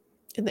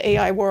in the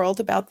AI world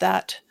about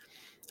that.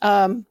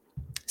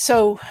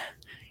 So,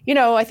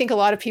 I think a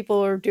lot of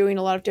people are doing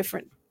a lot of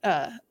different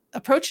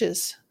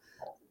approaches,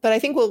 but I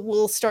think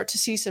we'll start to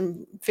see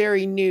some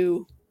very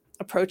new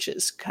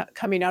approaches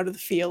coming out of the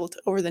field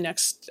over the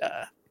next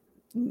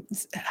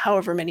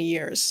however many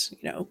years,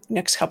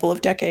 next couple of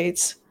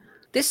decades.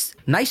 This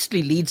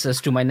nicely leads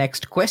us to my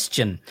next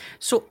question.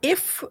 So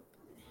if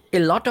a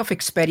lot of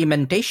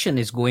experimentation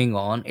is going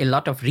on, a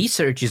lot of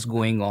research is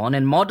going on,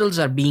 and models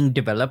are being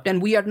developed,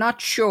 and we are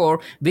not sure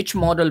which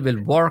model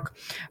will work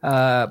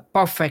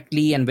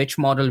perfectly and which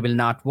model will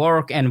not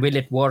work, and will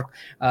it work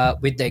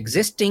with the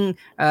existing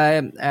AI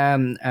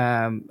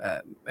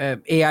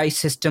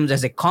systems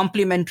as a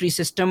complementary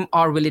system,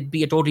 or will it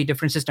be a totally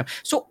different system?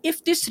 So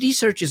if this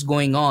research is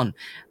going on,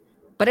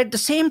 but at the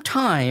same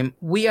time,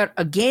 we are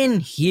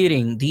again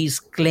hearing these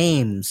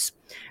claims.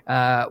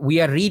 We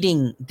are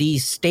reading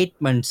these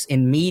statements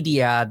in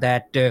media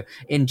that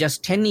in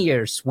just 10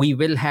 years, we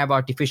will have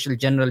artificial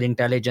general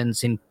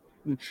intelligence. In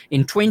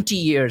 20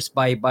 years,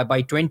 by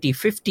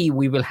 2050,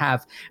 we will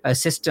have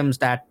systems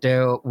that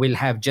will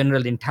have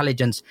general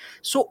intelligence.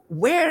 So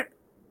where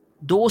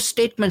those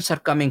statements are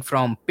coming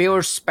from?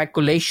 Pure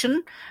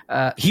speculation,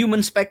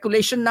 human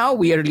speculation now?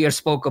 We earlier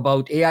spoke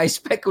about AI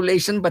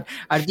speculation, but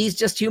are these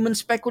just human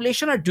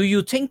speculation? Or do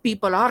you think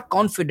people are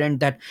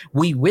confident that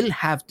we will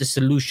have the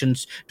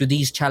solutions to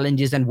these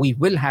challenges and we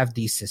will have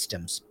these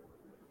systems?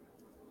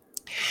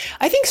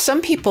 I think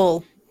some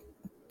people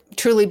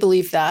truly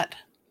believe that.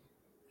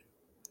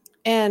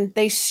 And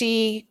they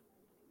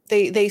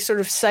sort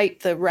of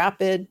cite the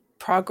rapid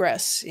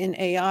progress in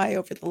AI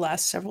over the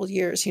last several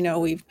years.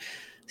 We've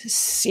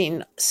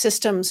seen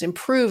systems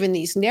improve in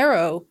these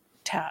narrow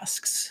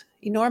tasks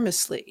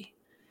enormously.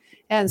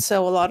 And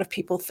so a lot of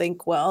people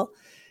think, well,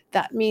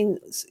 that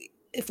means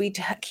if we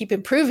keep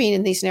improving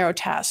in these narrow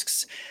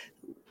tasks,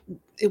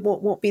 it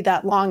won't be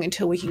that long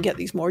until we can get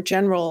these more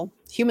general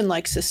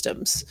human-like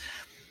systems.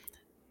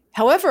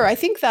 However, I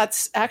think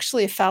that's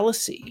actually a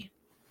fallacy.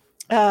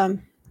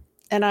 And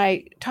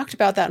I talked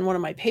about that in one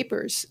of my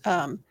papers.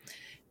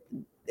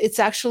 It's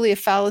actually a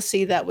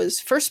fallacy that was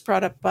first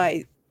brought up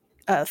by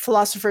a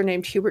philosopher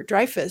named Hubert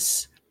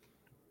Dreyfus,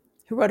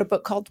 who wrote a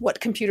book called What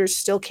Computers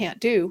Still Can't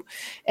Do.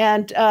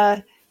 And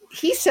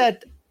he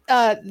said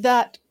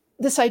that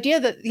this idea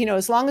that,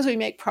 as long as we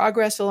make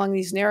progress along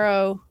these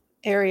narrow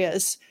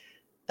areas,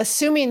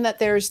 assuming that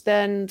there's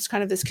then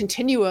kind of this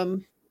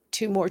continuum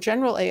to more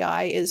general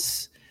AI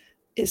is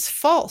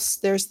false.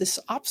 There's this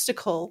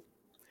obstacle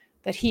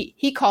that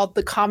he called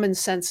the common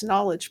sense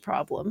knowledge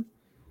problem,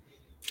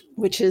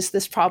 which is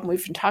this problem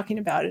we've been talking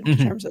about in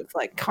terms of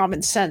like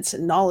common sense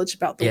and knowledge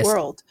about the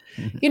world.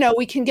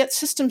 We can get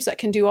systems that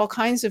can do all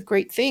kinds of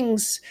great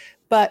things,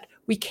 but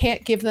we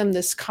can't give them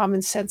this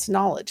common sense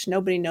knowledge.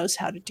 Nobody knows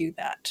how to do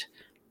that.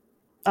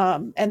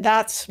 And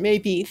that's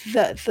maybe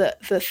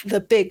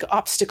the big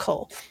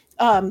obstacle.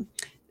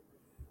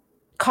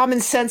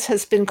 common sense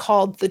has been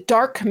called the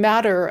dark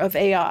matter of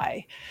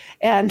AI,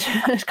 and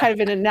it's kind of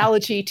an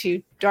analogy to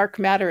dark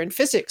matter in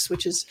physics,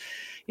 which is,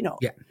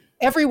 Yeah.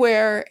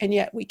 everywhere, and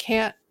yet we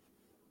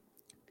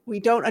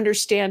don't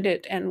understand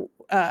it, and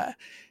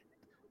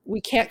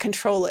we can't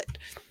control it.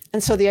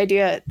 And so the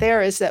idea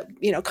there is that,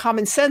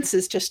 common sense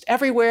is just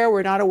everywhere.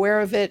 We're not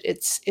aware of it.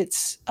 It's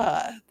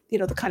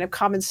the kind of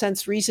common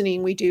sense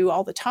reasoning we do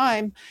all the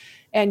time,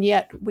 and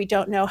yet we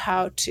don't know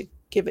how to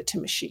give it to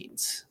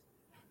machines.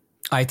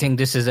 I think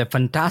this is a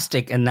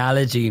fantastic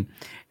analogy.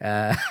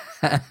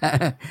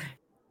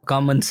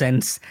 Common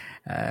sense,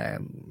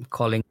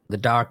 calling the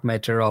dark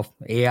matter of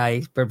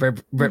AI.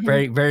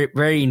 Very, very,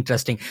 very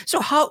interesting. So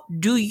how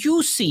do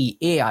you see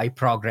AI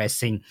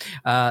progressing?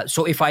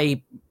 So if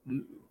I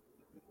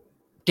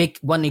take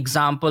one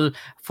example,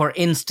 for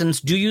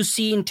instance, do you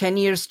see in 10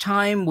 years'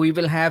 time we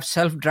will have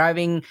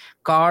self-driving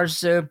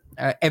cars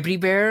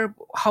everywhere?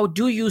 How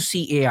do you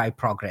see AI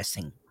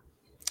progressing?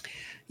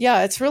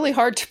 Yeah, it's really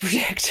hard to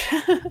predict.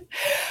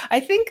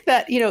 I think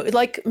that,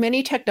 like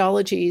many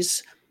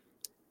technologies,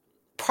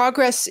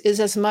 progress is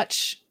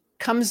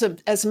comes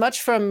as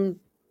much from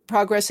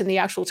progress in the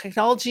actual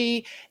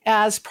technology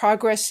as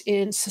progress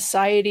in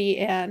society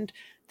and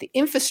the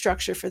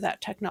infrastructure for that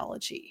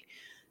technology.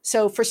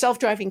 So for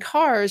self-driving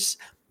cars,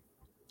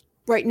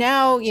 right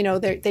now,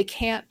 they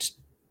can't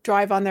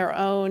drive on their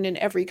own in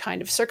every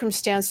kind of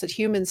circumstance that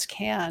humans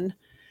can,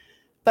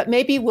 but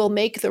maybe we'll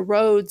make the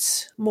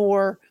roads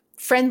more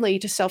friendly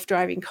to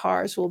self-driving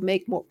cars. We'll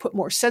put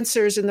more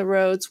sensors in the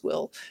roads.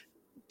 We'll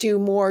do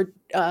more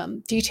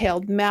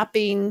detailed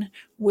mapping.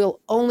 We'll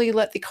only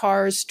let the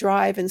cars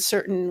drive in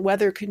certain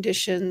weather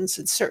conditions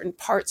in certain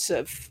parts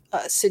of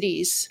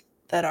cities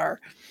that are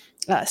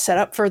set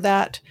up for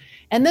that.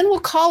 And then we'll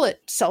call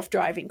it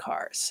self-driving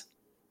cars.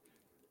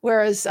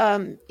 Whereas,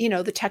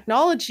 the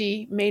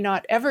technology may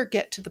not ever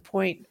get to the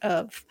point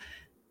of,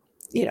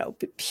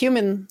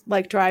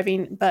 human-like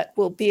driving, but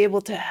we'll be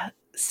able to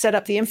set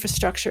up the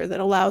infrastructure that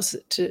allows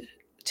it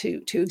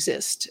to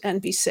exist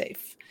and be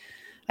safe.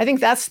 I think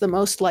that's the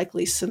most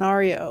likely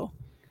scenario.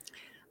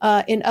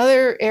 In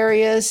other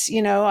areas,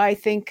 I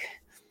think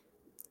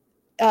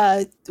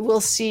we'll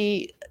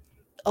see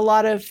a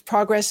lot of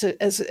progress,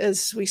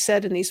 as we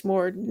said, in these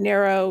more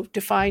narrow,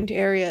 defined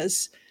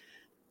areas.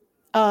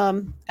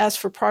 As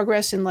for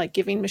progress in like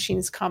giving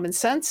machines common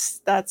sense,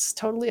 that's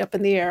totally up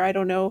in the air. I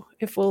don't know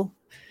if we'll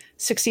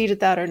succeed at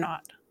that or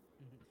not.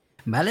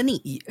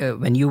 Melanie,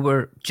 when you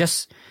were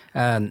just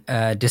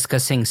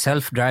discussing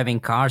self-driving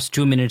cars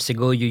 2 minutes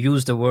ago, you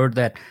used the word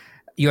that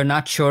you're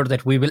not sure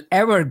that we will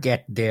ever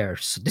get there.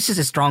 So this is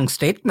a strong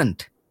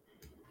statement.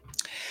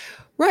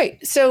 Right.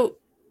 So,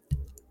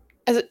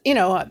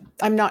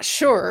 I'm not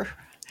sure.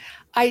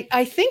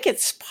 I think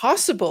it's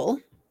possible.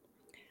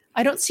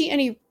 I don't see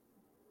any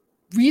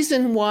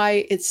reason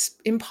why it's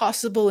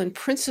impossible in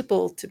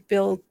principle to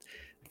build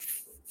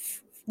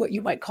what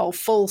you might call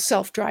full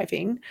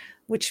self-driving,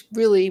 which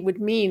really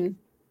would mean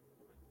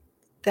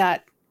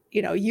that,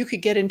 you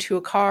could get into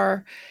a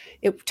car,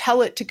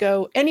 tell it to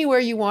go anywhere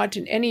you want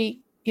in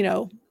any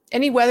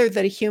weather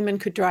that a human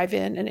could drive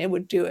in, and it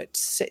would do it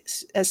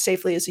as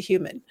safely as a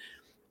human.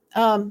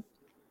 But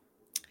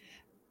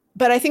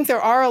I think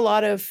there are a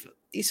lot of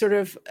these sort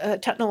of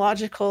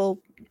technological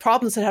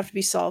problems that have to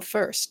be solved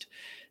first.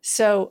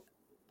 So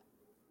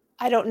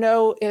I don't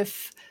know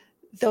if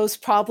those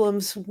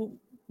problems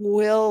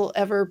will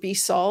ever be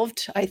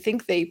solved. I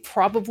think they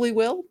probably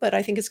will, but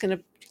I think it's going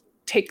to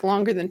take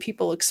longer than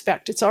people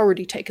expect. It's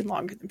already taken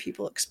longer than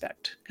people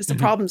expect because the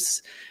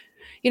problems,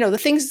 the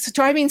things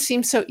driving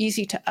seems so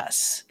easy to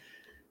us.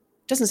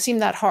 It doesn't seem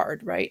that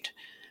hard, right?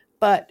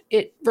 But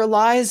it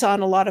relies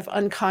on a lot of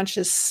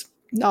unconscious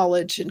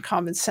knowledge and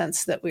common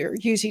sense that we're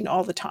using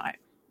all the time.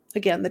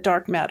 Again, the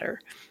dark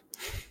matter.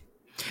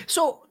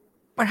 So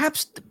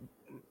perhaps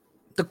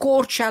the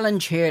core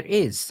challenge here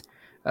is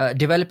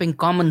developing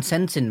common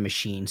sense in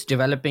machines,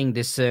 developing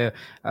this a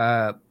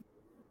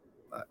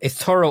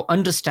thorough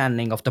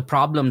understanding of the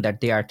problem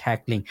that they are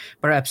tackling.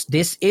 Perhaps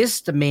this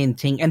is the main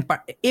thing, and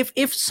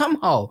if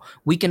somehow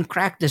we can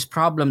crack this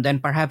problem, then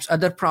perhaps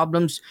other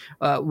problems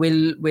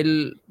will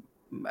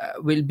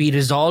be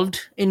resolved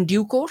in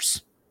due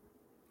course.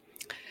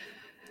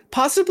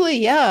 Possibly,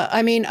 yeah.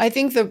 I mean, I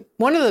think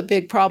one of the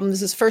big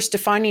problems is first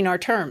defining our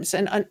terms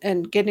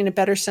and getting a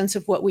better sense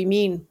of what we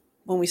mean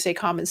when we say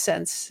common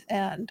sense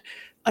and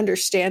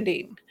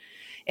understanding.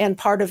 And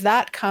part of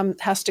that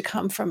has to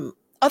come from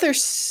other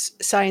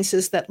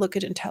sciences that look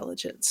at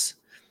intelligence.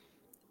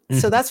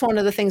 So that's one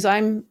of the things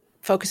I'm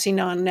focusing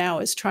on now,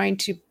 is trying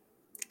to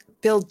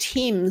build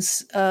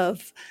teams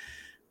of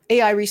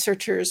AI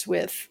researchers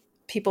with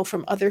people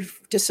from other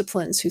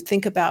disciplines who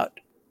think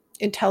about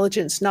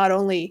intelligence, not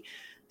only,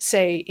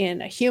 say,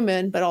 in a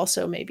human, but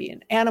also maybe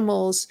in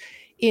animals,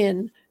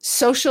 in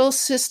social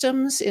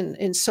systems,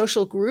 in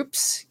social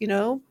groups,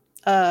 because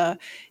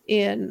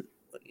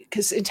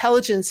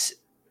intelligence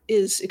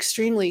is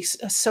extremely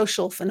a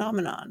social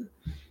phenomenon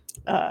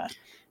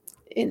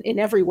in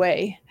every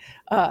way.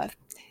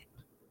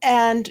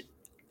 And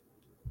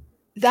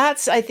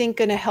that's, I think,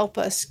 going to help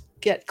us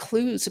get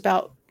clues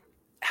about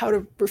how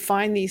to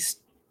refine these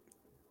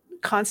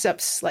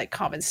concepts like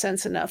common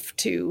sense enough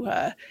to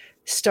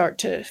start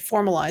to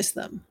formalize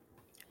them.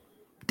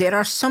 There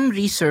are some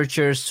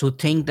researchers who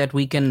think that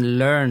we can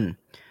learn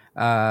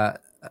uh,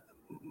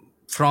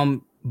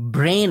 from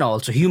brain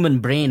also, human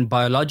brain,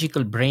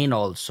 biological brain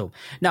also.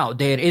 Now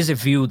there is a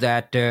view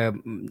that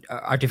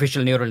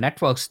artificial neural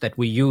networks that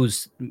we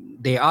use,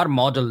 they are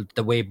modeled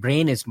the way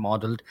brain is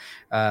modeled.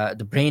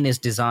 The brain is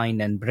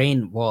designed and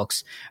brain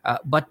works,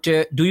 but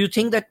do you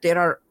think that there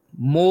are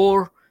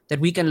more that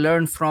we can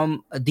learn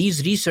from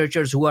these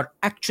researchers who are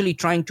actually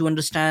trying to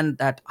understand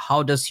that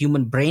how does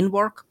human brain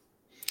work?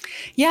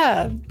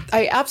 Yeah,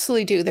 I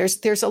absolutely do.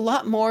 There's a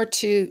lot more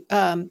to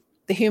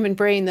the human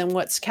brain than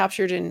what's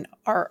captured in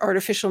our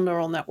artificial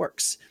neural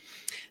networks.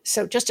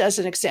 So, just as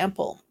an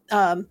example,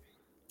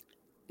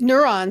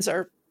 neurons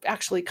are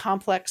actually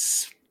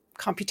complex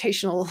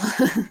computational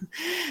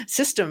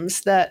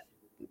systems that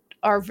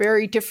are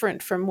very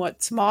different from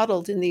what's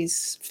modeled in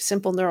these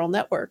simple neural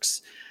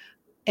networks.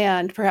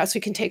 And perhaps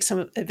we can take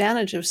some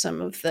advantage of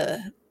some of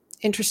the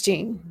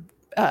interesting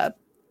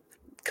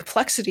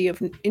complexity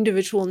of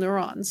individual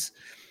neurons.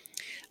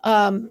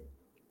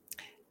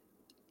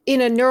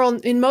 In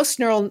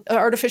most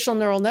artificial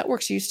neural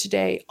networks used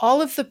today,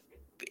 all of the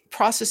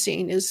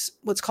processing is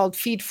what's called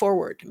feed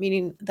forward,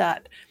 meaning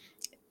that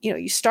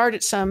you start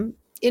at some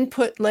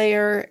input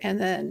layer and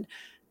then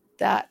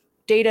that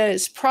data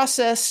is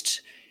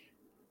processed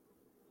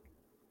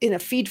in a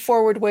feed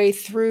forward way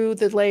through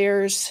the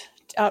layers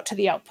out to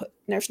the output.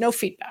 And there's no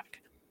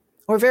feedback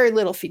or very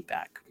little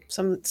feedback.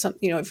 Some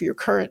if your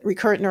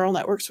recurrent neural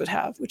networks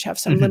which have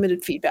some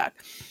limited feedback.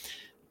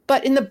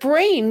 But in the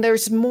brain,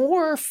 there's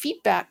more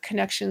feedback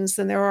connections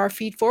than there are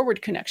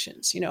feed-forward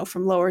connections,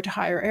 from lower to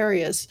higher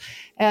areas.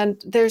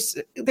 And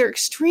they're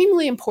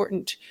extremely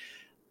important.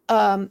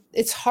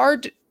 It's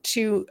hard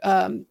to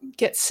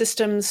get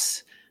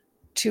systems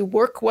to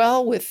work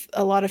well with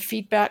a lot of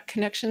feedback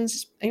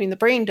connections. I mean, the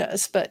brain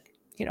does, but,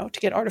 to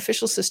get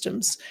artificial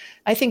systems,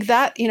 I think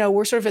that,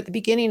 we're sort of at the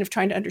beginning of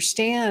trying to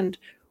understand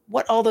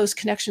what all those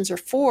connections are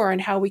for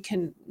and how we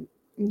can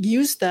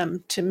use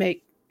them to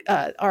make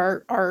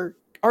our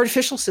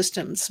artificial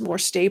systems more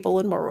stable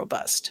and more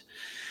robust.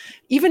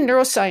 Even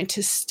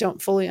neuroscientists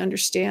don't fully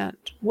understand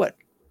what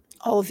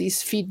all of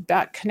these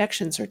feedback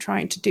connections are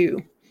trying to do.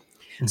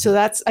 Mm-hmm. So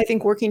that's, I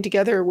think, working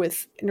together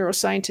with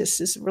neuroscientists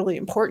is really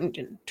important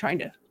in trying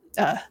to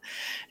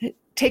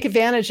take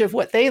advantage of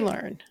what they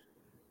learn.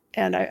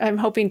 And I'm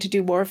hoping to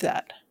do more of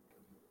that.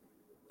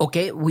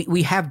 Okay,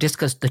 we have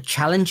discussed the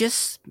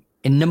challenges,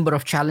 a number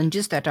of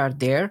challenges that are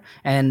there,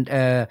 and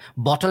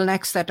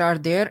bottlenecks that are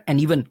there, and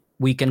even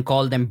we can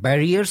call them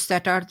barriers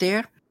that are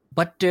there.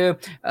 But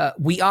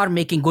we are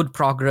making good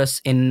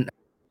progress in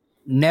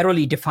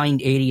narrowly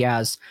defined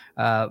areas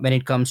when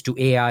it comes to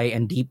AI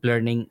and deep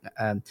learning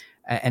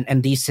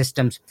and these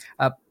systems.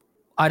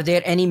 Are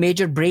there any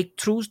major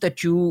breakthroughs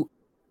that you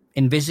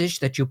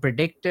envisage, that you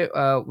predict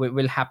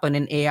will happen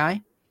in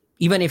AI,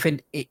 even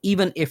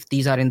if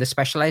these are in the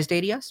specialized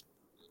areas?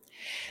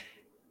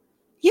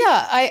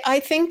 Yeah, I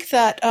think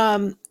that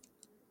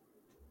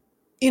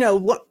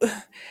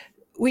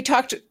we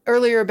talked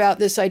earlier about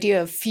this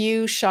idea of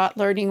few shot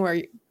learning,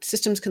 where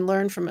systems can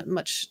learn from a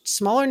much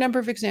smaller number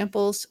of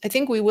examples. I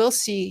think we will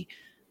see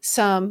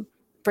some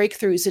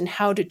breakthroughs in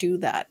how to do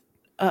that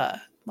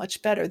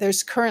much better.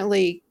 There's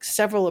currently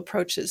several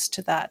approaches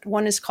to that.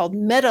 One is called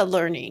meta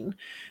learning,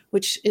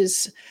 which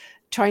is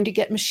trying to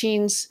get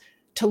machines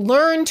to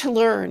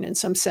learn in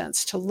some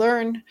sense, to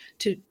learn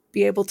to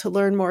be able to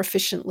learn more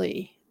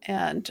efficiently.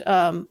 And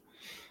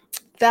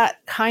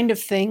that kind of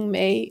thing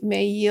may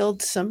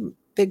yield some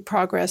big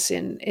progress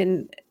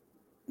in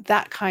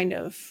that kind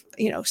of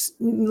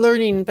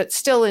learning, but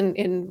still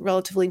in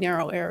relatively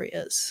narrow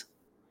areas.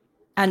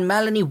 And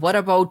Melanie, what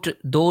about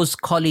those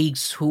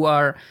colleagues who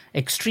are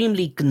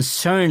extremely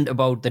concerned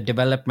about the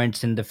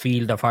developments in the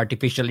field of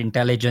artificial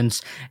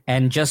intelligence,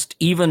 and just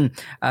even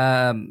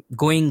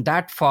going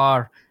that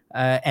far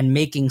and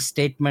making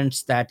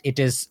statements that it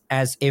is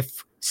as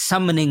if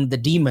summoning the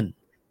demon?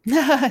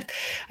 I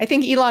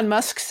think Elon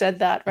Musk said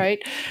that,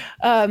 right?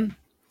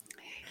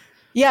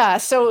 Yeah,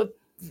 so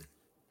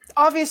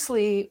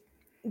obviously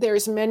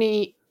there's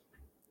many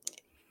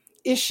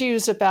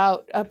issues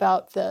about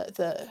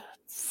the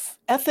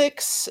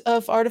ethics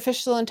of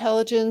artificial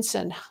intelligence,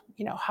 and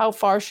how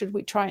far should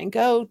we try and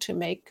go to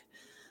make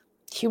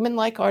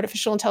human-like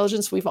artificial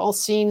intelligence. We've all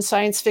seen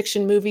science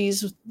fiction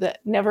movies that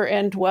never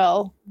end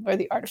well, where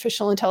the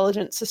artificial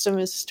intelligence system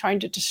is trying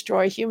to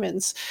destroy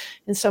humans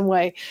in some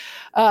way.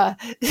 I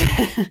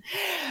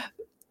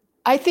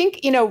think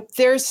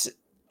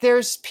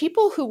there's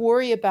people who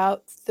worry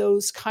about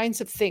those kinds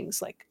of things,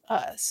 like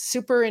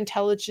super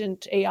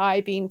intelligent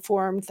AI being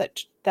formed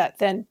that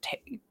then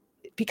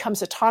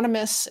becomes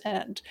autonomous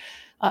and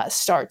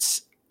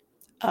starts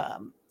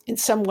in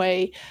some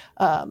way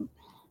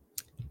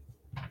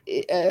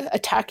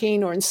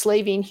attacking or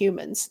enslaving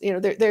humans.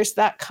 There's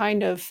that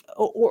kind of,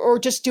 or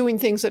just doing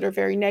things that are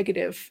very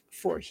negative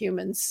for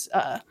humans.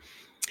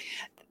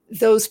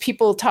 Those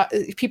people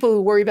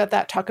who worry about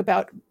that talk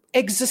about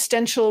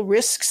existential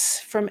risks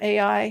from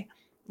AI,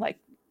 like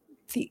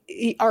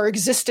our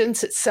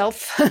existence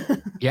itself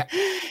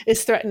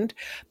is threatened.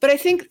 But I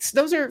think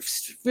those are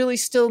really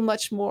still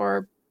much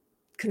more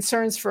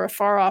concerns for a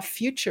far off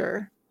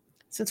future,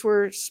 since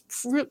we're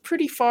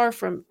pretty far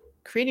from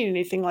creating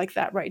anything like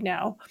that right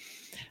now.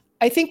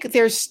 I think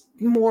there's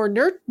more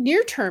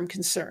near-term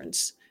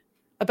concerns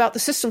about the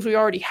systems we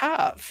already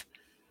have.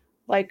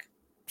 Like,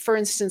 for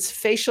instance,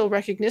 facial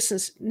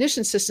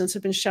recognition systems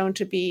have been shown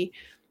to be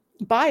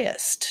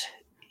biased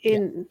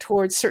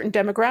towards certain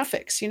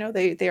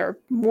demographics. They are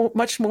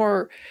much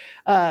more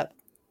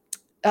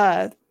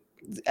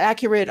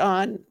accurate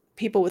on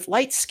people with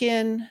light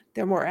skin.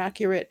 They're more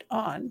accurate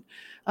on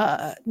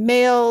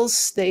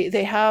males.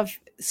 They have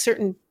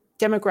certain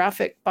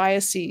demographic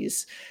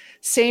biases.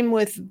 Same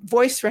with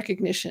voice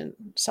recognition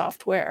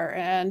software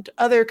and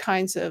other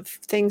kinds of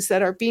things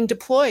that are being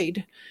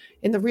deployed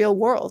in the real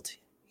world.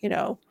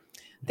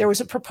 There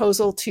was a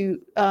proposal to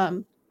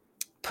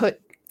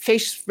put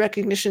face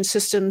recognition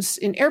systems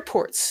in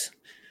airports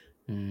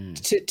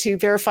to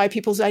verify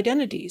people's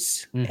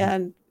identities. Mm-hmm.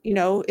 And,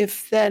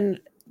 if then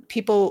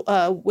people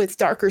with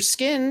darker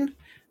skin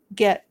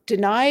get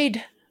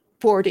denied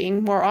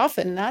boarding more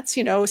often, that's,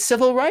 a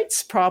civil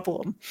rights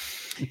problem.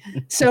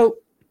 So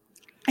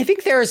I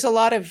think there's a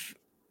lot of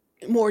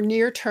more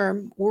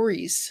near-term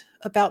worries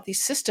about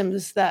these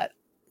systems that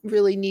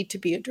really need to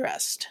be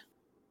addressed.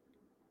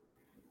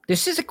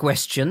 This is a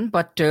question,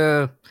 but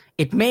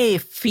it may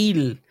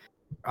feel,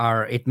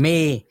 or it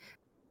may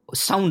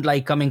sound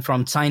like coming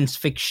from science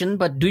fiction,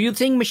 but do you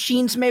think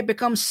machines may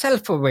become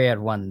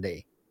self-aware one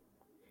day?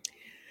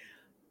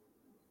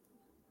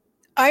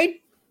 I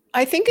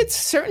think it's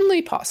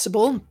certainly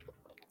possible.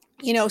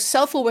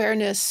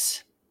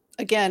 Self-awareness,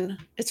 again,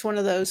 it's one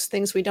of those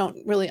things we don't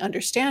really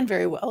understand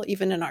very well,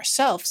 even in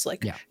ourselves.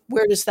 Like,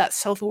 where does that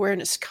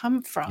self-awareness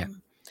come from? Yeah.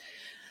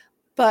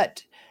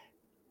 But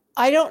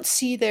I don't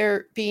see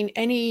there being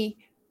any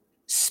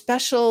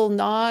special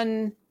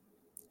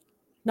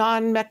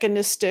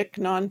non-mechanistic,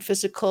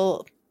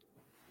 non-physical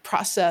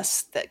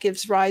process that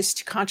gives rise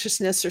to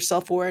consciousness or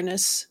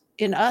self-awareness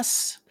in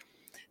us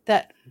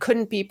that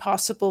couldn't be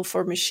possible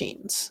for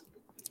machines.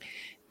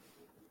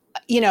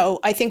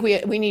 I think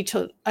we need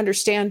to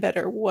understand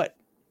better what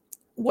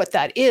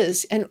that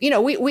is. And,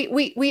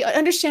 we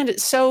understand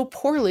it so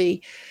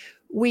poorly.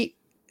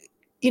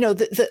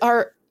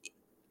 Our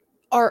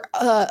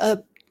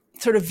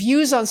sort of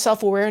views on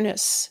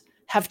self-awareness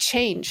have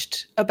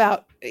changed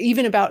about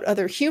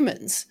other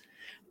humans.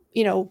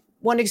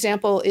 One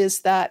example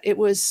is that it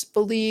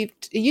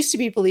used to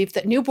be believed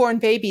that newborn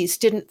babies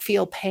didn't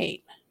feel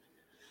pain.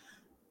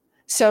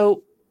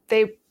 So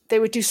they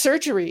would do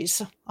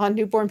surgeries on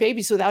newborn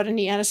babies without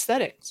any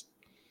anesthetics.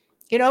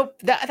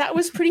 That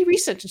was pretty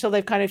recent until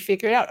they've kind of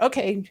figured out,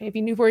 okay, maybe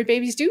newborn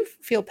babies do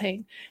feel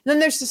pain. And then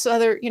there's this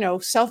other,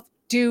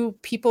 do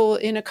people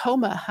in a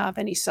coma have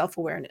any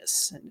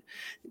self-awareness? And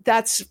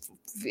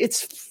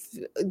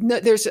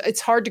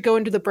it's hard to go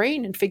into the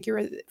brain and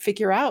figure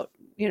out,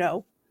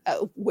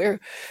 where,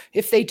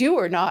 if they do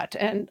or not.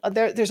 And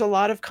there's a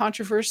lot of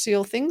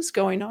controversial things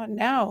going on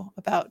now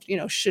about,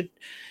 should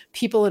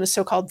people in a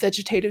so-called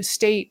vegetative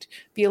state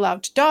be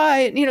allowed to die?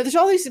 And, there's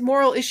all these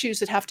moral issues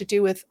that have to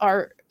do with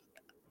our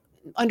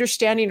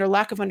understanding or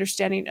lack of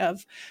understanding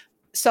of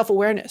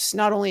self-awareness,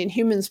 not only in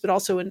humans, but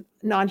also in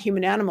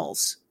non-human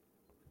animals.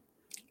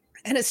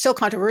 And it's still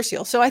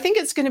controversial. So I think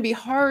it's going to be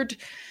hard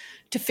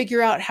to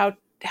figure out how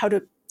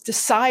to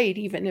decide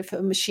even if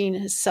a machine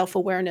has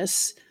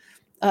self-awareness,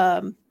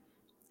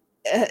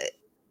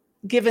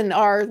 given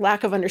our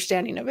lack of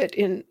understanding of it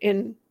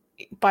in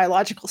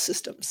biological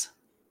systems.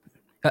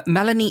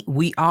 Melanie,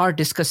 we are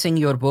discussing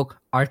your book,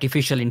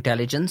 Artificial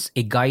Intelligence,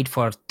 A Guide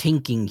for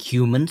Thinking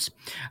Humans.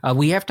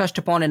 We have touched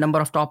upon a number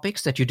of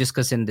topics that you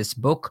discuss in this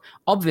book.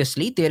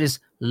 Obviously, there is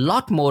a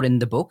lot more in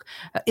the book.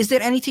 Is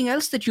there anything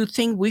else that you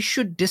think we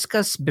should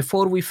discuss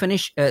before we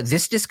finish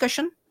this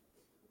discussion?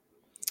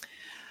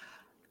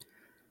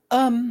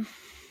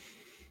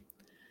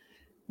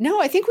 No,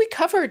 I think we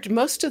covered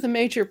most of the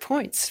major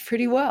points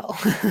pretty well.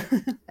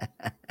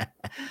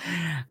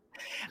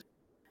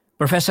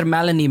 Professor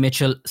Melanie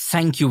Mitchell,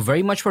 thank you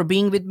very much for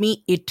being with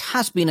me. It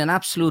has been an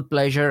absolute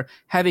pleasure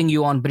having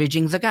you on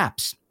Bridging the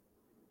Gaps.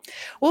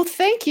 Well,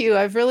 thank you.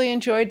 I've really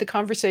enjoyed the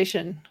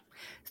conversation.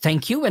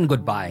 Thank you and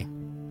goodbye.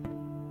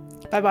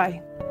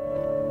 Bye-bye.